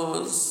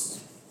galos.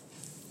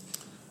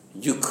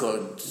 You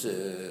could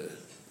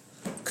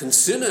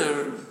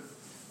consider,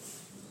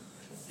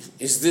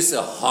 is this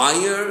a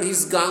higher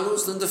his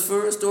galos than the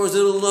first, or is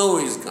it a lower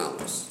his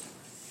galos?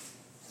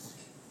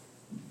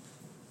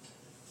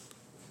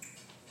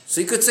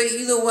 So you could say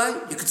either way.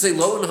 You could say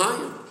low and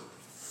higher.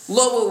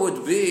 Lower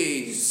would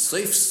be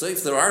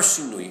safe. There are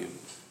shinuyim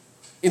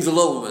in the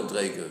lower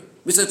madrega.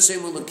 Mitzat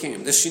Shem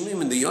Elokim. There's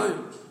shinuyim in the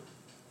yom.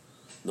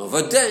 No,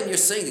 but then you're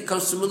saying it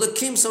comes from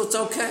Elokim, so it's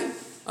okay.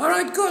 All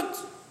right, good.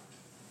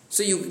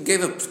 So you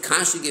gave a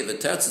kash, you gave a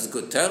teretz, it's a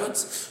good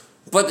teretz,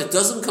 but it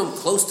doesn't come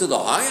close to the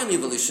higher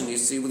nivelation you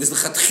see. There's the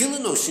chatchila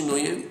no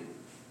shinuyim.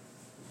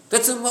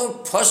 That's a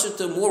more pashut,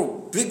 a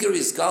more bigger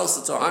isgalus,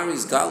 it's a higher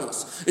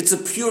isgalus. It's a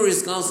pure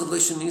isgalus of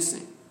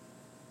lishanisi.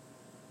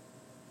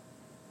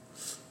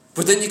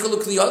 But then you can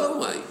look the other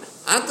way.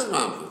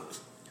 Adarabah.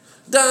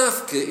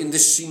 Dafke in the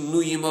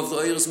shinuyim of the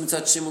oiros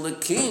mitzat Shem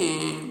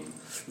Elokim.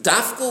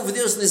 Dafka over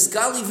there is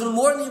nisgal even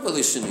more than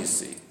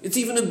Lishanisi. It's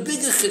even a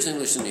bigger chiddush than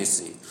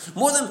Lishanisi.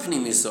 More than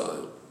Pnimi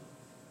soil.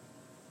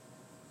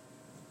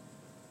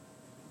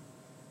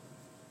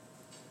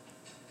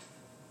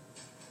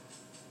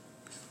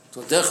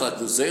 So Derech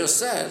the Zohar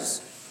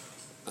says,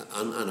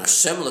 on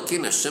Hashem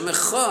Elokim, Hashem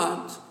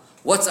Echad,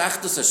 what's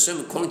Achdus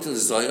Hashem according to the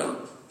Zohar?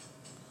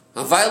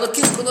 Havai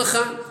Elokim Kol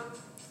Echad.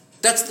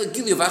 That's the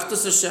Gili of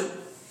Achdus Hashem.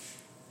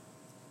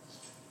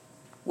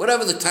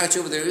 Whatever the touch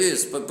over there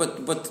is, but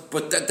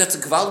that's a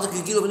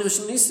Gvaldik Gil of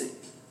Nishim Nisi.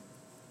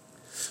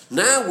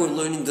 Now we're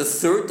learning the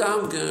third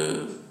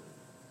Damga.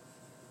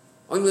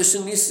 On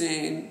Nishim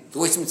Nisi, the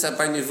way it's mitzad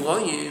by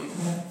Nivroyim.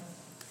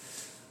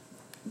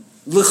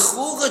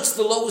 L'chura, it's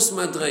the lowest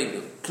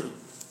Madrega.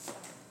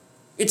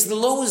 It's the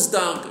lowest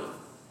Damga.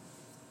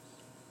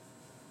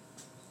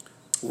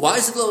 Why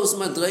is it the lowest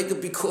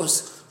Madrega?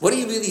 Because what are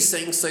you really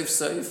saying, safe?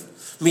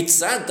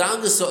 Mitzad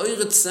Damga Sa'ir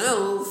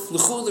itself,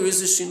 l'chura, there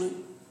is a Shinui.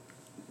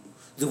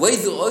 The way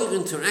the oil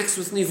interacts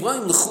with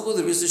Nivraim, l'chura,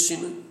 there is a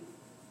shinui.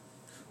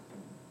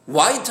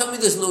 Why tell me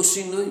there's no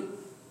shinui?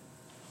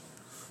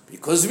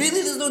 Because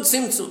really there's no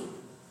tzimtzum.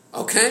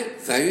 Okay?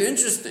 Very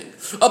interesting.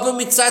 Aber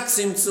mitzat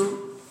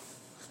tzimtzum,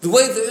 the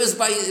way there is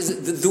by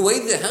the way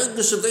the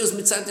hergish of there is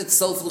mitzat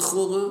itself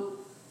l'chura,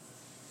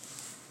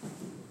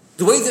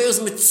 the way there is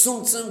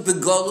mitzumtzum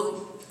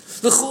begoloi,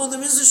 l'chura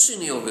there is a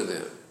shini over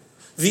there.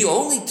 The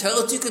only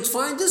teretz you could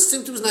find is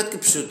symptom is not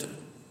kipshuta.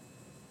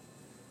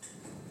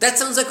 That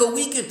sounds like a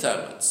weaker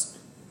teretz.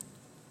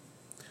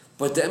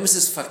 But the emes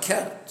is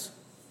fakert.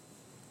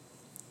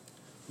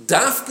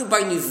 Dafke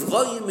by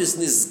nivroyim is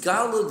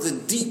nizgalo the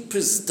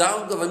deepest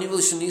darg of anivel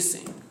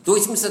shenisi. Do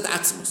it means that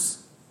atzmus.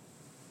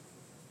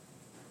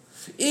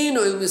 In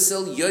oil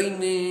misel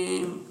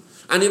yoinim,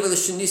 anivel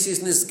shenisi is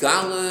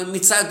nizgalo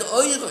mitzad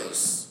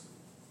oiros.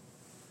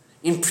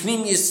 In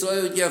pnim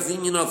Yisrael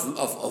yavinin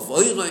of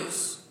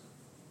oiros.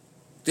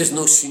 There's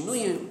no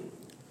shinuyim.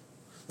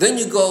 Then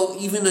you go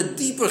even a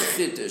deeper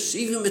chiddush,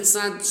 even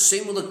mitzad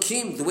shem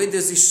ulakim, the way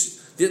there's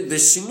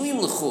shinuyim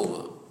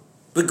l'chora.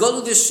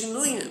 Begolu there's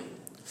shinuyim.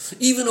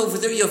 Even over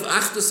there you have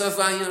Achdus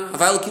Havaya,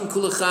 Havayalkim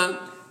Kulachad.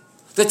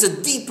 That's a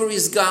deeper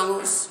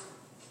Izgalus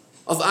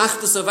of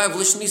Achdus Havaya,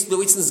 V'lishnis, the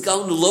way it's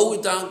Izgal in the lower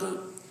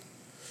Darga.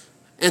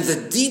 And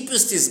the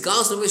deepest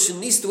Izgalus of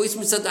V'lishnis, the way it's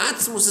Mitzad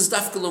Atzmus is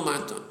Dafka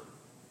Lomata.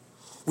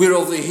 Where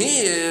over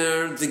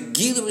here, the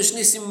Gil of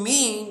V'lishnisim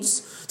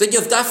means that you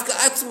have Dafka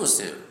Atzmus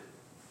here.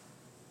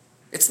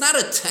 It's not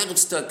a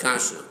teretz to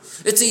Akasha.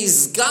 It's a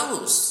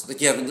Izgalus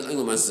that you have in the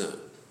Ilum Hazeh.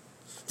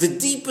 The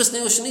deepest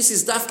Neoshnis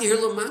is Dafka here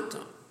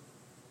Lomata.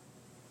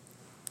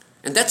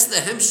 And that's the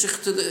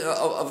hemshich to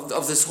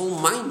of this whole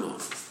minor.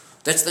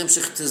 That's the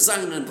hemshich to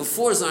Zion and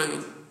before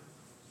Zion,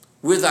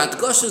 where the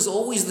Adgosh is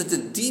always that the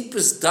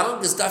deepest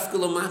darg is Dafka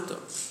Lomata.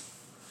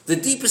 The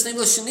deepest name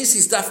of Shanisi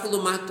is Dafka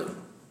Lomata.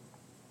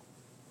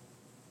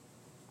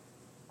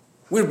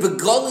 Where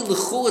Begoli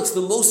L'chur, it's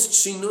the most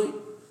Shinoi,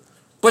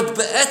 but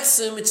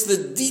Be'etzim, it's the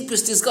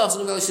deepest Izgal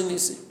of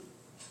Shanisi,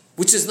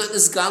 which is not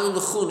Izgal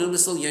L'chur, no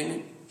Nisal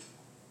Yenin.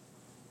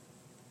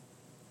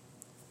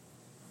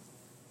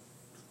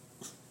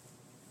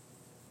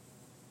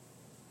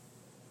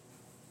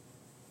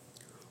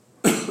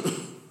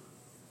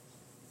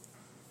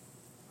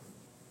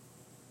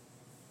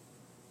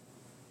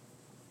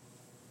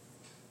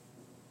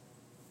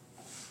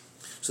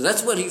 So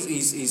that's what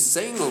he's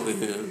saying over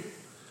here.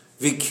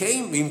 We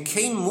came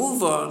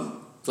move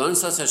on.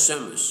 L'anisas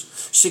Hashemesh.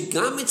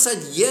 Shegam mitzad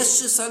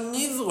yeshes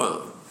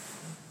hanivra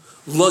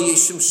lo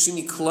yeshim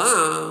shini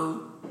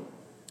klal.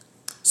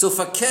 So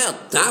fakir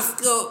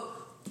dafka.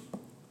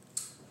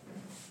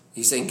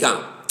 He's saying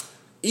gam.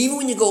 Even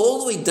when you go all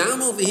the way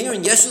down over here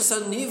in yeshes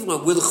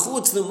hanivra, where the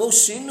chutz the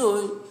most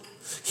shinoi,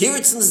 here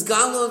it's in this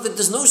gala that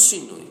there's no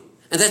shinoi,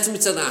 and that's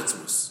mitzad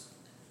atmos.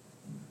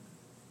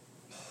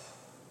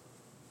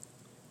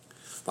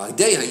 By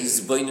day,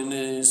 he's buying in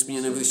his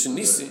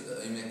Shinisi.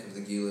 The Imek of the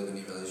Gila and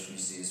Ivel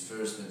Shinisi is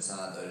first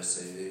Mitzad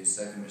Arasei,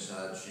 second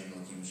Mitzad Shem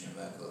Lakim Shem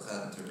Vakal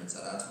Chad, and third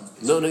Mitzad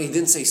Atmos. No, he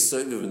didn't say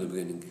Soiver in the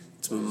beginning.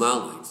 It's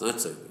Mamale, it's not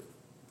Soiver.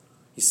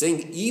 He's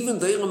saying even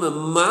the Ilam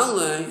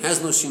Mamale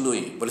has no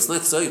Shinui, but it's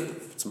not Soiver,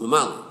 it's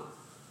Mamale.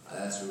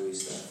 That's where we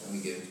start. And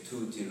we give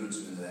two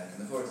Tirutzim in the back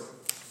and the fourth.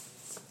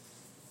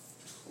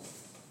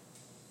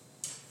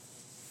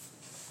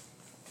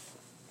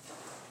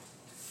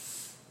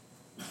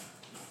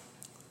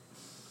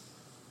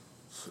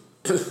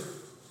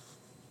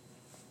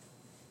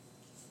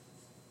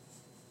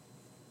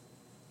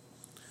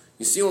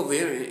 You see over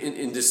here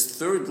in this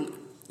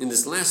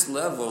last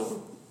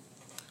level,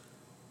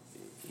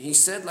 he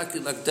said like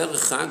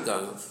Derech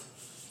Hagav,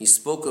 he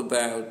spoke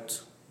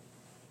about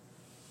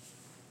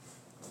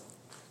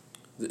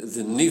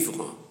the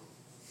Nivra.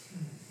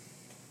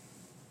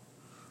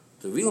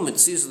 The real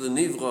Metzias of the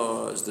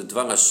Nivra is the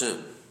Dvar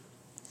Hashem.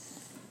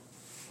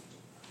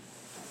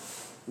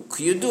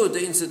 Kiyadu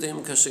Adein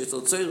Zedem Kashet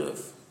Al Tzerev.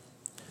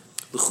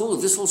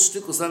 This whole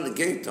shtick was not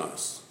negate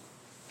us.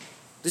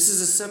 This is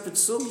a separate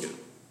sugya.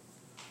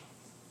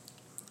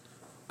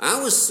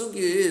 Our sugya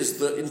is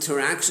the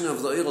interaction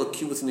of the Eil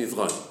Ki with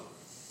Nivra.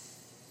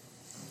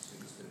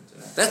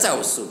 That's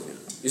our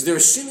sugya. Is there a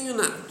shini or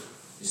not?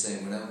 You're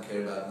saying we don't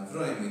care about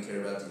Nivra, we care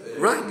about the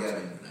Eil.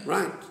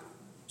 Right.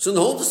 So in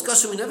the whole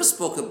discussion, we never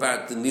spoke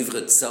about the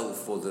Nivra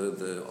itself or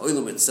the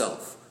Oilam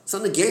itself. It's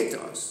not negate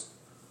us.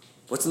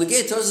 What's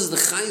negate us is the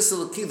Chayis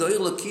Elaki, the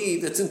Eil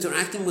Ki that's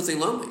interacting with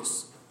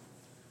Eilamis.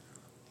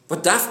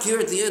 But Dafk here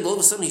at the end, all of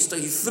a sudden he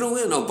threw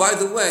in, oh, by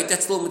the way,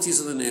 that's Lo Matzias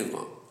of the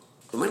Nivra.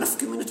 We might have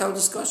to give our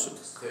discussion.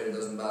 It's clear it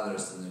doesn't bother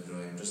us to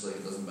Nivra, just like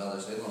it doesn't bother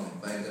us to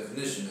Eilam. By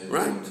definition, it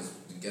is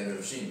the getter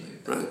of Shin.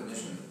 By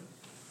definition.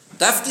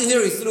 Dafk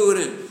here, he threw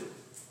it in.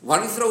 Why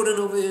did he throw it in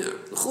over here?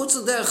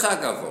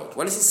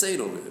 Why does he say it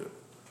over here?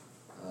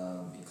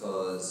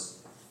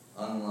 Because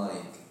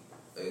unlike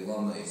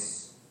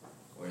Eilamis,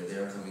 where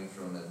they're coming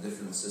from a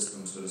different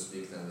system, so to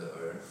speak, than the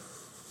earth,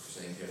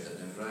 saying here that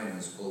Nivraim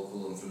is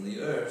Kulam from the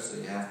earth, so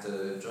you have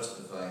to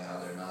justify how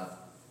they're not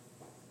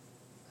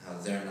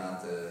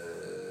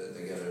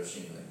the getter of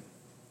Shinui.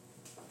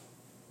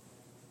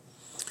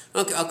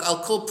 Okay, I'll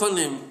call upon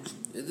him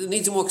it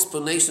needs more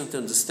explanation to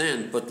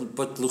understand, but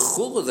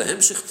l'chura, the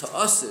hemshich to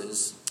us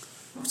is,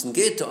 what's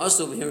engaged to us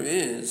over here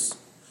is,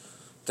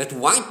 that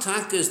white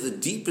taka is the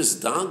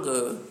deepest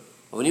daga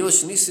of an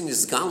Yosh Nisin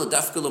is Gala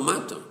Dafka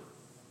Lamata,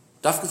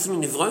 Dafka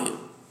through Nivrayim.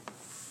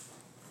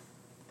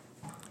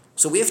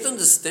 So we have to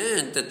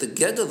understand that the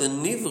Geda, the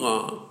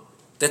Nivra,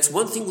 that's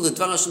one thing with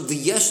Dvar Hashem,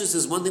 the Yeshus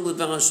is one thing with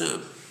Dvar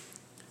Hashem.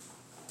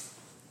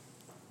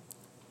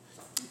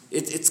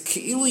 It's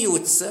Ki'ilu you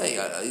would say,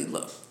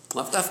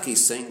 Lavdafka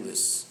is saying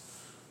this,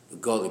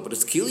 Goli, but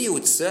it's Ki'ilu you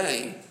would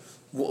say,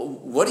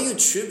 what do you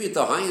attribute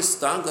the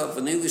highest daga of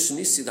an Yosh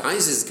Nisin, the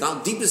highest is Gal,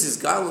 deepest is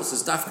Galus,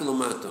 is Dafka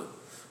Lamata.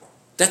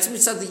 That's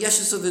mitzad the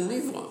yeshus of the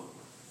nivra.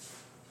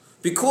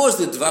 Because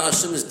the Dvar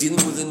Hashem is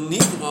dealing with the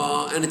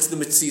nivra, and it's the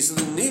mitzvahs of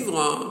the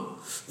nivra,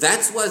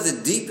 that's why the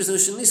deepest of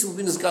Shanisim will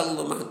be Nizgal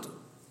Lamata.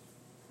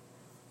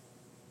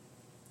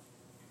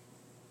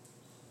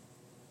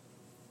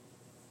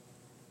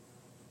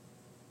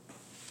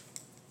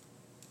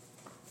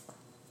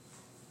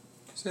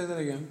 Say that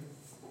again.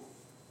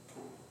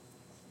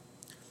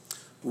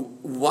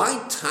 Why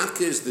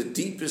Taka is the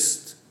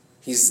deepest,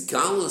 his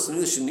Galus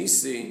and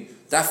Shanisi,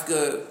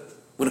 Dafka,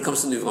 when it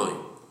comes to Nivayim?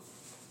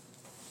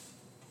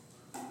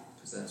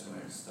 Because that's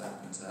where it's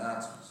stuck into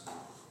Atzmas.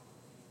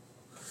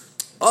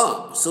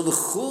 So the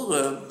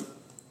Chura,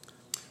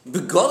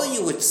 Begola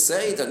you would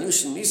say that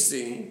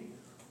Shanisi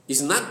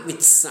is not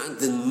mitzad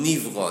the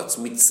Nivra, it's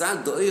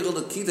mitzad the Eir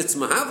Elokid that's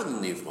Mahav the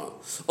Nivra.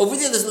 Over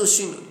there's no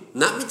Shina.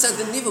 Not mitzad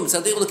the Nivra,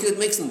 mitzad the Eir Elokid that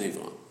makes the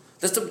Nivra.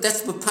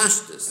 That's the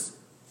Pashtus.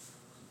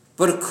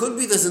 But it could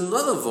be there's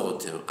another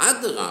word here,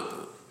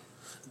 Adarabah.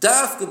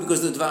 Dafka,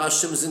 because the Dvar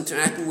Hashem is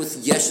interacting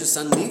with Yeshus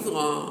and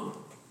Nivra.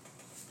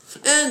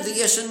 And the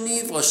Yesh and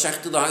Nivra,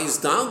 Shech to the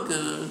highest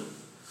Daga.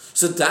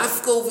 So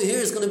Dafka over here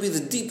is going to be the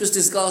deepest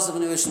disguise of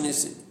an Yesh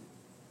Nisi.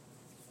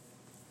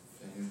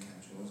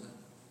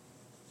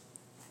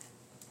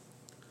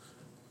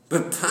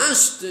 But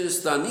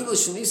Pashtus, the Aniv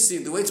Nisi,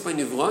 the way it's by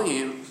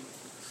Nivrayim,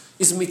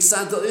 is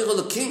Mitzad the Oir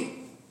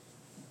Elokim.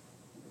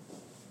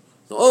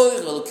 The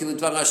Oir Elokim,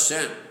 the Dvar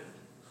Hashem.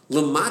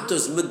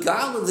 Lamatos,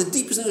 Megala, the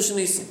deepest in Yesh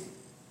Nisi.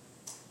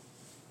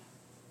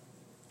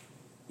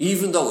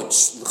 Even though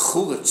it's the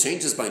Chura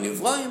changes by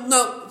Nivrayim,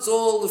 no, it's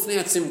all Lifnei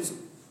HaTzimtzum.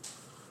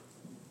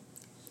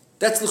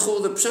 That's the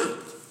Chura the Pshat.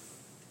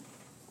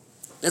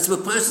 That's what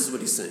Pashtus is what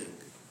he's saying.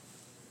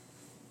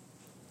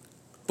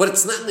 But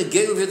it's not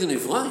Negei over the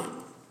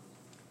Nivrayim.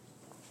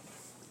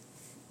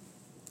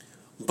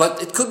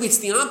 But it could be it's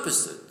the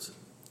opposite.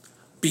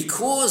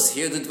 Because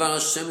here the Dvar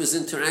Hashem is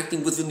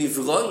interacting with the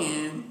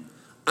Nivrayim,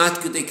 Ad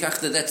Kedei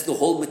Kach, that's the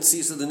whole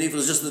Mitzvah of the Nivra,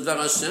 is just the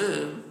Dvar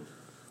Hashem.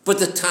 But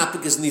the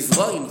topic is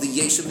Nivrayim, the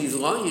Yesh of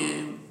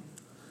Nivrayim.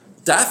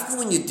 Dafka,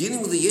 when you're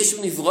dealing with the Yesh of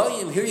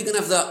Nivrayim, here you're going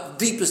to have the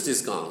deepest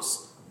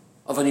discourse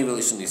of an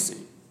Yesh Nisi.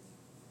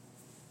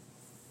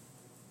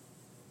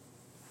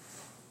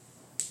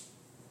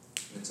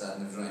 It's at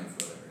Nivrayim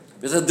for everything.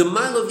 There's a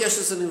Demal of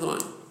Yeshus and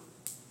Nivrayim.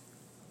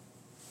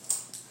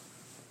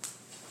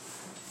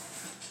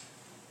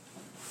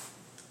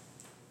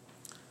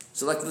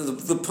 So like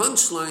the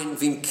punchline,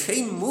 Vim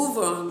Kein move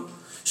on,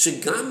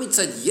 Shegam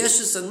mitzad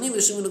Yeshus and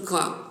Nivrayim in the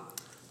cloud.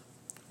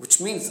 Which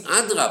means,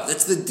 Adrab,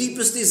 that's the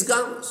deepest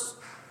Nizgalus.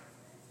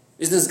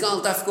 Is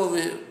Nizgal Dafka over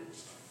here?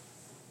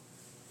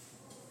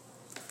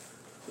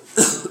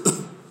 Do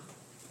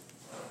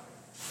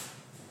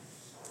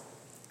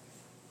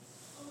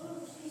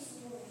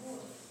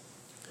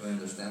you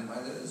understand why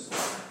that is?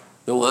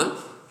 The what?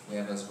 We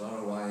have as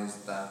well, why is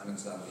that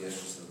mitzvah the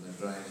Yeshus of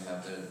Nivrayim, you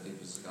have the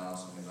deepest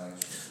Galas of Nivrayim?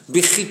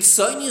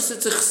 B'chitzonius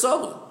it's a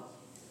chsara.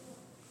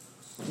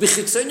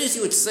 B'chitzonius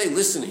you would say,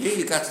 listen, here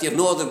you have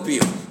no other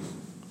beer.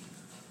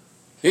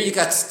 Here you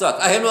got stuck.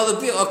 I have no other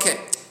beer. Okay.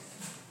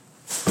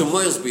 The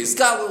Moyers beer is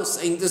Galus,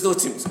 and there's no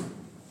Tzimtzum.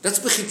 That's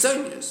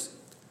B'chitzonius.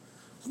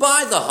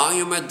 By the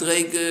higher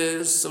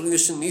Madregas,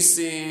 Solution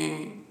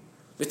Nisi,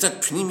 with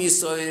that Pnimi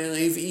Yisrael,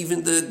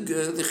 even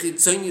the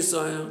Chitzonius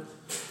Yisrael,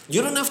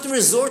 you don't have to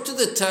resort to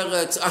the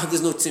Teretz,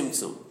 there's no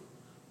Tzimtzum.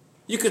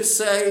 You could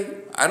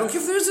say, I don't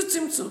care if there's a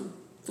Tzimtzum.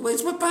 The way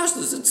it's my pastor,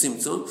 there's a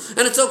Tzimtzum,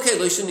 and it's okay,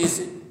 Solution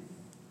Nisi.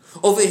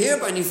 Over here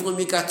by Niflim,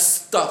 you got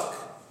stuck.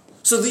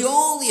 So the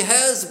only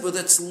hezbollah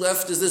that's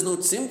left is there's no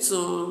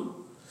tzimtzum.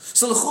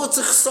 So l'chutz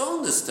a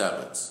chson this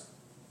teretz.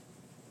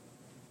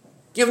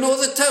 You have no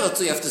other teretz,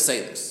 so you have to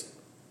say this.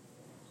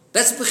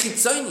 That's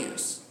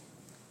b'chitzonius.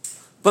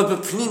 But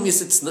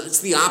b'pnimius, it's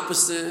the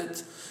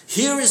opposite.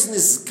 Here is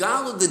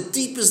nizgala, the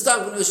deepest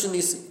dag of Yosha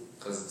Nisi.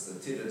 Because it's the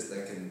teretz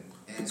that can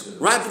answer the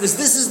right, because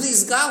this is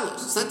these galos.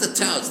 It's not the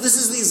teretz. This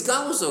is these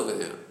galos over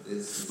here.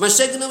 You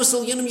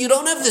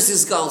don't have this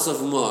is galos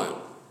of more.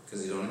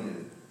 Because you don't need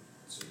it.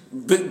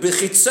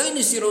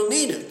 B'chitzonius, you don't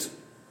need it.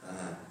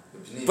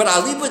 But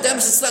Ali B'dem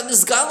is not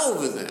nizgal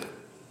over there.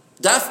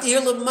 Dafti here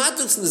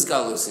l'matuk's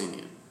nizgal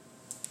l'sinyan.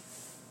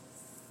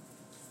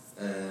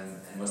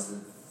 And what's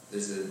the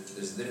there's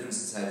a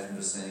difference aside from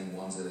just saying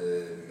one's a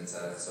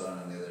mitzvah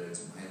chesron and the other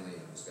it's mainly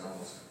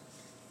nizgalos.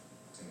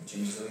 Can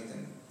you change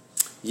anything?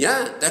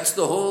 Yeah, that's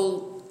the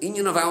whole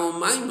inyan of our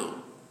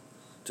maimon.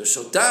 to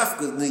show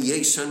dafka the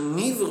Yeshan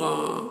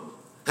Nivra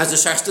has a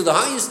shash to the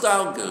highest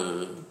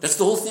darga. That's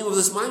the whole theme of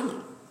this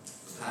Maimon.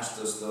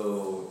 Pashtus,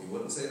 though, you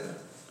wouldn't say that.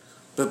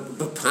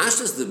 But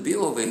Pashtus, the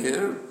bill over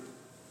here,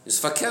 is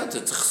fakert,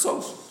 it's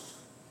chsov.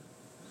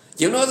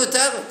 You know the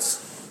teretz.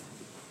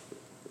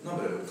 No,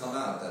 but it would come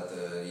out that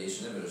the Yesh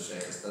Nivra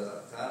Sheikh is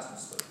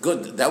Tatas.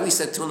 Good, that we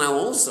said till now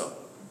also.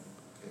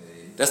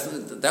 Okay.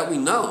 That we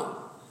know.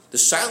 The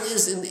shail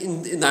is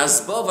in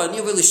Asbav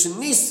Anivel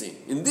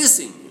Shenisi, in this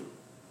in you.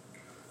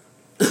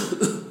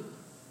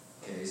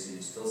 Okay, so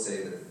you still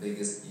say that the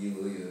biggest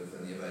Yiluy of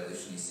Anivel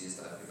Shenisi is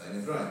Tafi by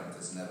Nivraim,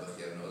 because never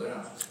you have no other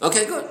option.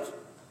 Okay, good.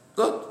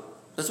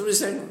 That's what he's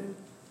saying.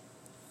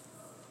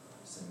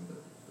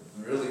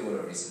 But really what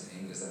are we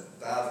saying is that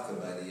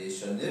Davka by the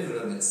Yesha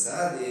Nivra,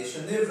 Mitzad, the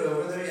Yesha Nivra,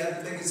 over there you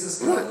have the biggest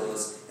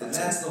scandals, and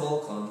that's the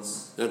whole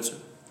cons. That's it.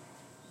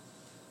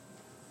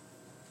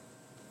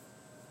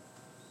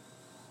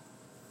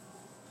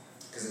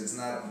 Because it's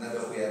not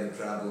never we have a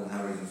problem,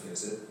 how are we going to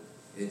fix it?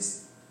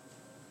 It's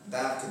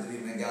Davka to be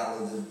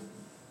Megala, the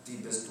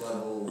deepest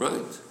level.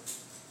 Right.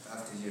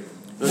 After here.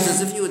 It's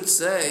as if you would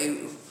say,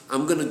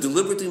 I'm going to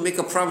deliberately make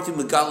a property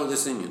Megala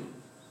this Indian.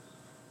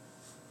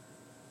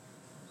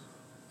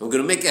 I'm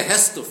going to make a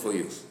hester for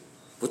you.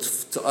 But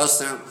to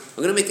us, I'm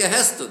going to make a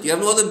hester. You have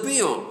no other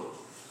beyond.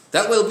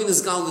 That will be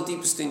Nizgal, the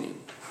deepest Indian.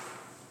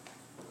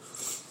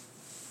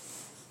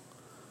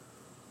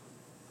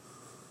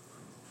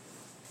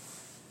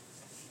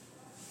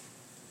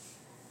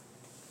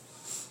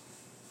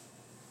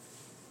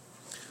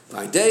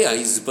 By day, I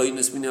is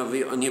bonus min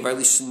anival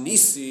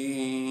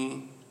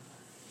nisi.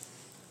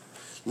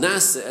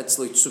 Nasa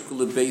etzle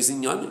tsukule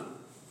bezin yana.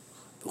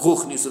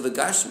 Ruchnis of the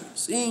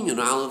Gashmis. In yon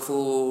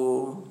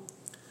alfo.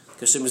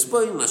 Kashem is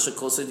boy, Nasha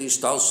Kosa di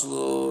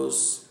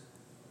Stalschlos.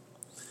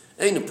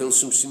 Ein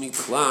Pilsum Shini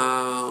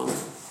Klau.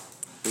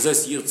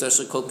 Zes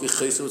Yirtsasha Kolki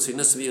Chesu,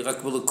 Sinas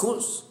Virak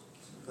Velakus.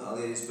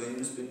 Validate Spain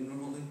is been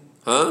normally?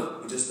 Huh?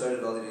 We just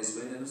started Validate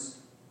Spain in us?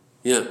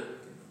 Yeah.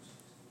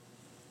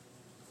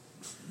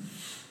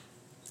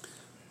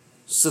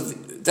 So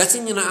that's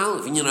in Yana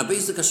Aleph. In Yana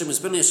Beis, the Kashem is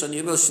Ben Yeshan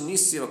Yevel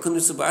Shinisi,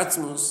 Vakunis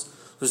Ba'atzmus.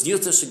 Was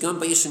Yirtsasha Gam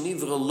Ba Yeshan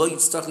Nivra, Lo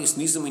Yitztachlis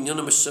Nizam, in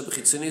Yana Meshab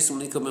Chitzenes,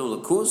 Unika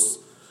Melakus.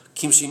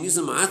 Kim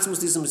Shinizam Ma'atzmus,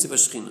 Nizam Ziva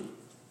Shchina.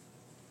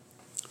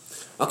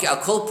 Okay, I'll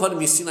call part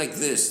of you see like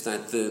this,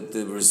 that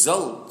the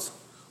result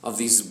of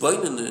these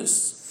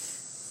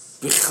blindness,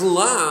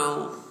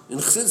 Bichlal, in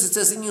Chsidus it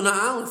says in Yuna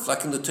Aleph,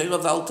 like in the Torah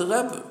of the Alter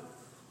Rebbe.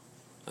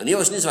 And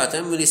that's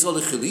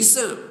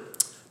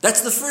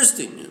the first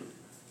thing.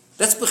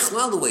 That's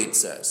Bichlal the way it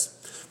says.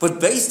 But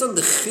based on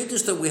the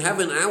Chiddush that we have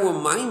in our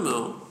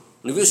Maimon,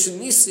 you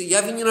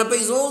have in Yuna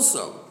Beis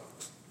also.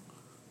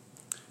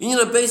 In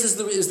Yuna Beis is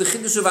the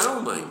Chiddush of our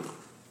Maimon.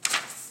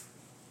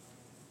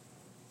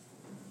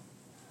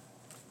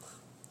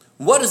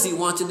 What does he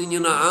want in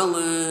Yuna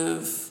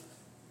Aleph?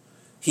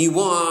 He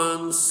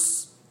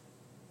wants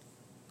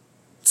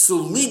to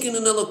ligen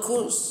in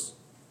Elokus.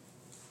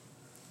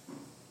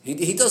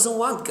 He doesn't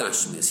want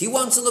Gashmis. He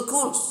wants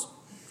Elokus.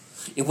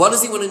 And what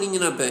does he want in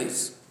Yuna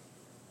Beis?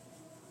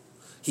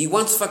 He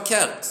wants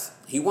Fakert.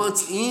 He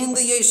wants in the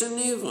Yeshan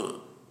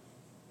Nivra.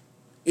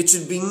 It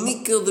should be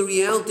Nikkel, the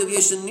reality of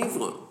Yeshan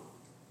Nivra.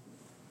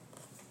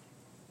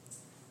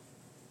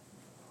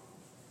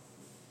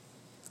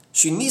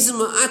 Shinizim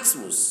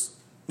Atzmus.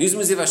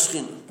 Nizim Ziva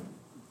Shchina.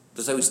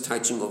 That's how he's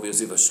touching over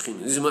Ziva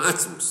Shchina. Nizim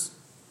Atzmus.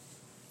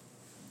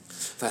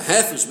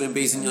 Verhefisch ben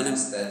Bezin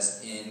Yonim.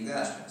 That's in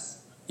Gashmis.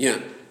 Yeah.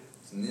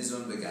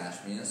 Nizim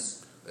Begashmias.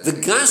 The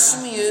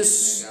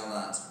Gashmias.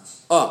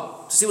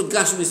 To see what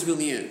Gashmias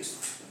really is.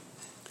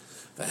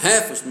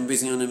 Verhefisch ben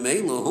Bezin Yonim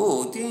Eilo.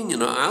 Ho,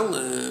 din,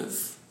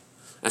 Aleph.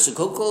 Asher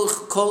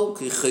kol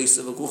ki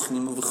chesa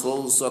v'kuchnim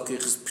v'chol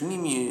sakich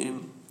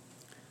pnimim.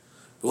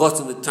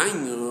 Rotten the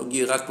time,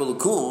 Girak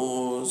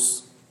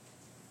Balakus.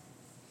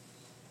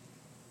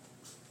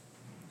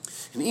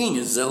 And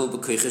in Zel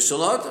Bekeiche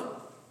Shalata.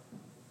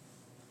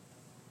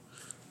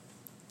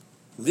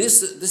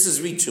 This is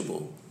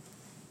reachable.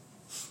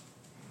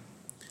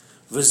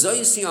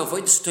 V'zayisi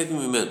avoid shtevim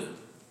mimenu.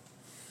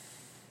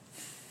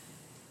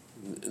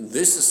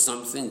 This is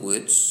something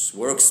which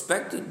we're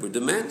expected, we're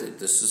demanded.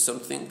 This is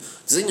something.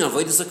 Zin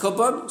avoid is a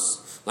kabbanos.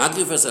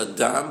 Lagriv as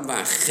Adam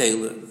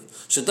ba'achelev.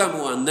 Shadam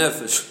hu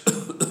anefesh.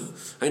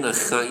 Ein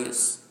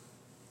achayis.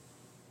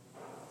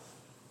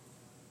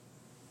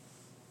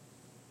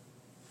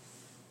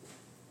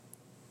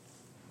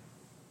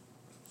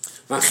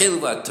 V'achelev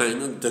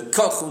v'ataynu de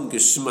kochum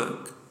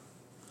geschmack.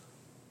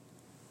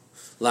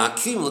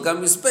 La'akim l'gam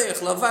mizbeach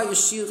la'avay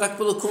yashir rak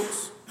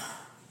b'lokos.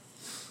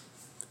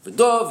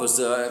 V'dov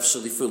v'zeh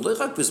efshar lifur lo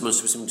rak b'zman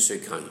sh'visim g'shei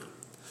kaya.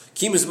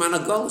 Kim izman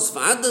agolus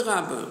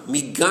v'adarabba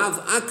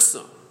migav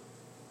aksa.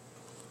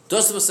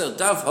 Das was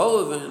darf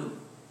hoven.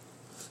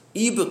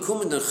 I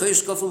bekommen den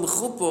Cheshkof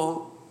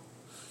Mechupo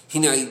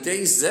in a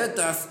idee zed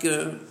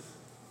afke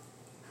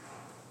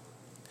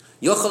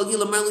Yochel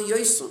Gila Melu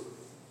Yesu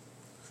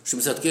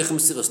Shemzat Kechem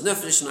Siras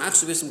Nefesh and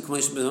Achshe Vism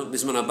Kmesh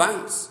Bisman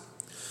Abayis.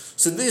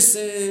 So this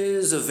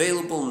is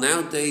available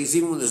nowadays,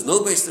 even when there's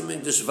no Beis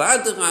Hamikdash,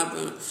 Vada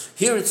Rabba.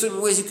 Here, in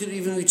certain ways, you could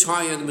even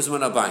retire the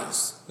Mizman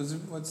Abayis.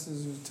 What's the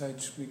Zutayt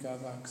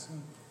Shmikav Aksa?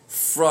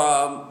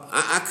 From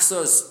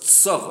Aksa is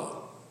Tzara.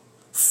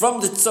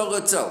 From the Tzara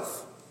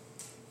itself.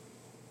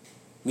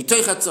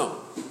 Mitoich HaTzara.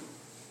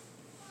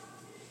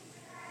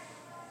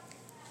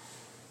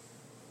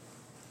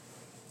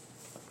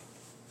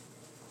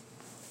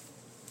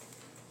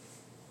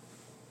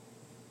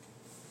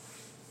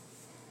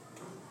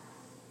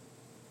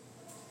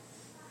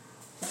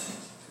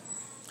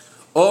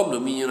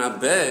 Om minyan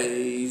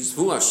abeis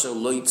hu asher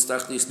lo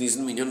yitztach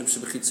nisn minyanim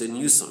shebchitzen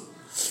yusan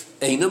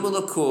eina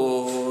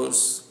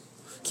malakos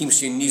kim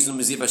shenizn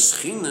meziv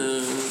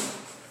ashchina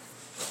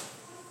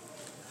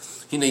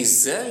hinei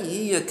ze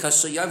yi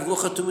kashayav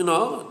rochatum min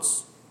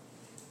haaretz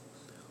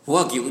hu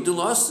agil du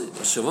lasid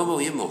ashavam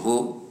oyem hu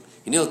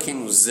hinei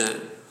ken ze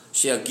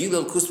sheagil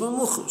al kus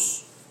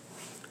mamuchos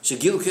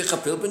shegil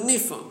kechapel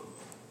benifa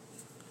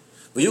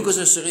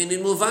v'yukas asher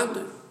einin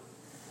milvada.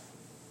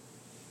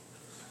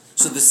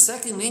 So the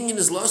second Indian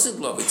is Lasid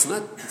Love. It's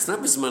not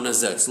Bisman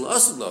Hazeh, it's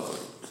Lasid Love.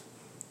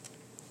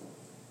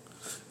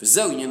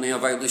 V'zeu Indian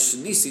Havai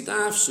L'Shnisi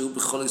D'Afshu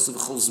B'chol Yisrael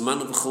B'chol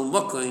Zman B'chol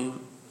Mokoim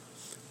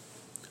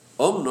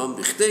Omnom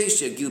B'chdei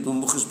She'agil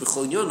B'muchas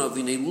B'chol Yonav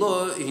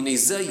Hinei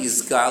Zeh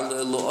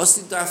Yizgal Lo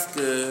Osi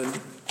Dafke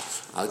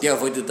Al Di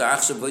Avodah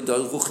Da'ach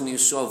Avodah Ruchni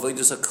Yisho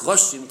Avodah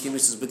Zakroshim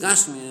Kimis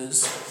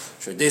Begashmias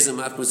Shadezem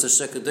Atmos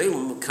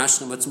HaShekadelim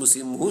Kashnem Atzmos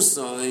Yim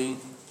Husay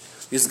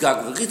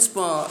Yizgag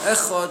v'ritzpa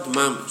echad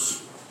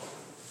mamish.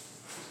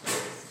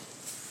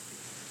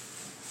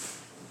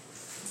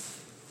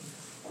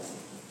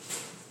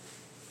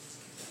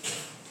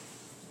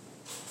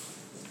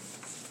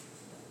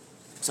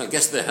 So I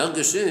guess the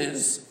hergish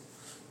is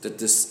that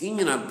this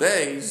inyan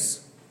abeis,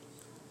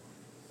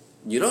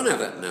 you don't have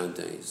that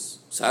nowadays.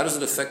 So how does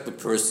it affect the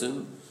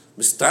person?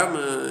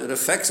 Mistama, it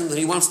affects him that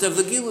he wants to have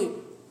the gilui.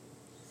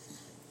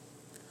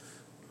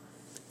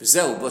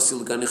 Zeu Basi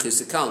Legani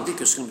chisikal dik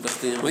shkim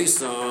b'tachtin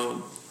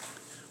meisa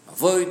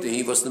avoid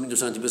he was namid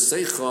usanti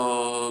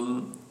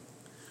b'seicham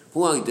hu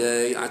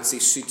aidei atzi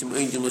shitim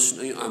eindin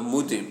l'shnei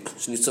amudim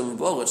shnitzam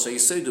b'oret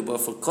sheyisedu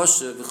b'afal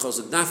kosher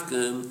v'chazak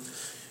dafkem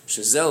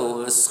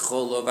shezeu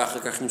eschol v'achar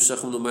kach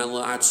nimshachim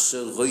l'mayla ad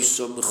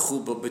sheroisho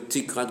mechuba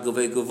b'tikrat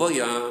govei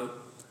govoya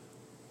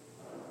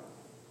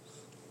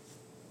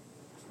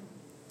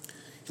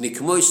hini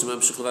k'moi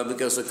shemamshich l'va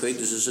b'gersa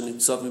kodesh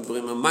shenitzav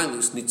mibrim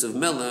amaylis nitzav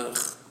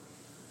melech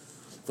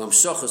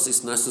V'amshochas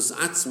is nasus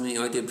atzmi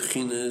aydei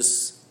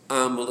b'chines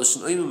amal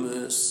l'shen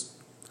oimemes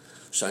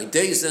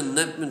shaydei zen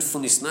nempmen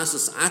von is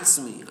nasus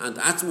atzmi and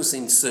atmus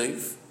ein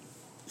seif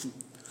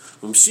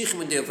v'mshich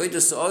mit der avodah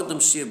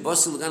sa'odam shir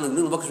Basi Legani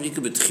l'glin l'bokas v'yike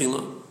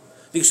b'tchila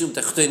nikshim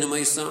tachtene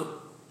meisa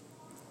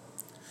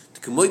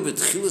t'kemoi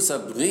b'tchila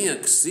sabriya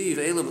ksiv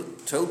eile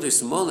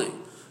toldes mole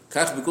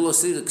kach b'gula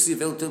sira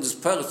ksiv eile toldes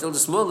paras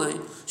toldes mole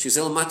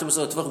shizel matam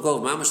so tvach gov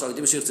mamash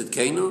aydei b'shir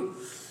tzedkeinu.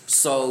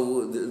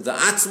 So the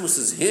Atzmus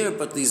is here,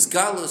 but these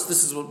galas,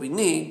 this is what we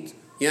need.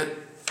 Yeah?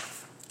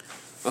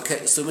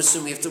 Okay, so we're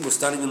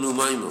starting a new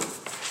maamar.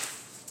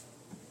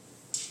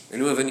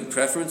 Anyone have any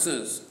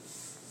preferences?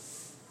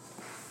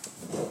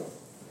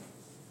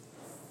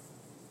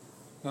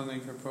 Nothing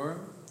for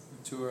Purim?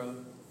 Too early?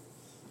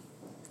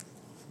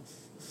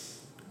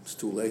 It's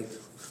too late.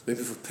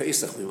 Maybe for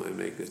Pesach we might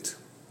make it.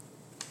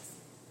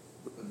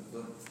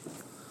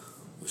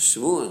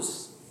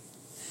 Shavuos.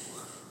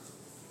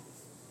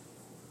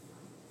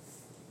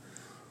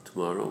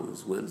 Tomorrow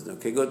is Wednesday.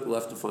 Okay, good. We'll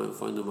have to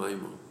find the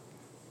maamar.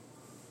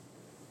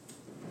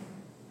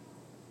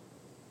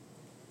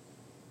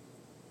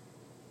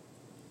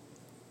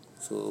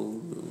 So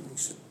we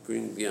should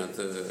bring the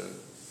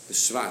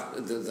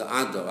Shvat, the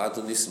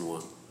Adar Nisan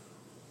one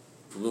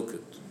to look at.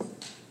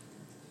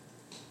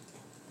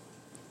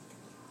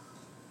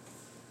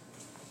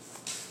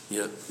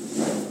 Yeah.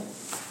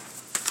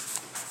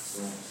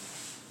 So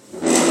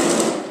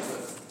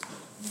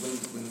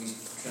when we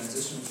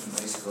transition from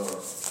Eisgar,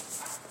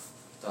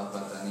 talk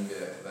about Dani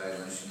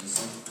V'Aylon.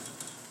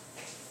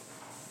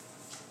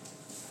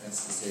 That's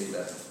to say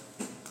that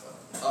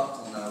up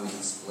till now we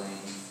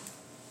explained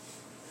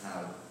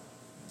how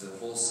the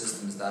whole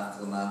system is Daf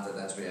Klamata,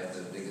 that's where you have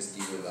the biggest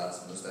Gili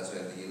Vatzmos, that's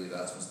where you have the Gili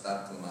Vatzmos,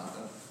 Daf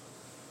Klamata.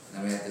 And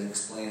then we have to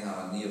explain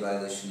how Ani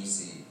V'Aylon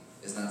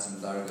is not some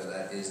Darga,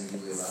 that is the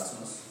Gili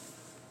Vatzmos.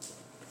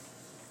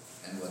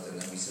 And what, and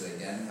then we said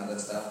again how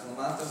that's Daf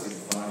Klamata, we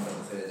defined by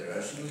the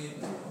Federation.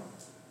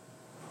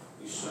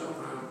 We show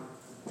how.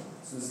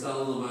 Since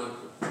Dalma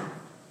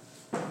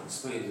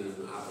explained in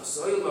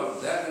Abasoila,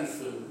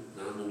 Davifin,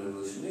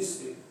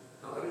 non-evolutionistic,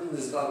 how everything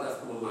is God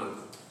after Mamad.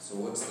 So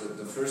what's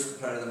the first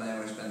part of the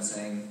maamar spent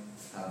saying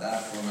how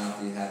that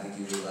Lamati had the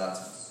Gilul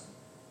Atmos.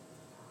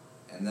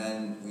 And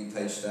then we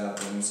touched out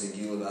when we say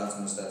Gilul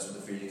Atmos, that's what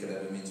the Friedrich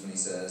Rebbe means when he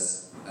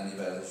says Ani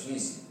V'Aylon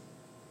Shnisi.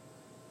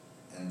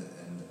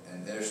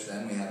 And there's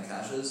then we have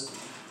Kashas.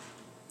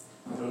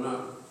 I don't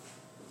know.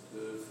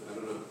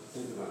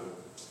 Think about it.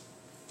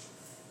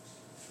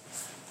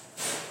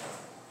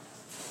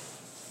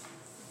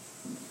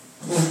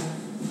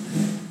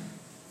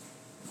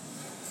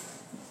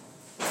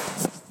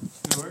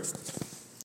 Ur.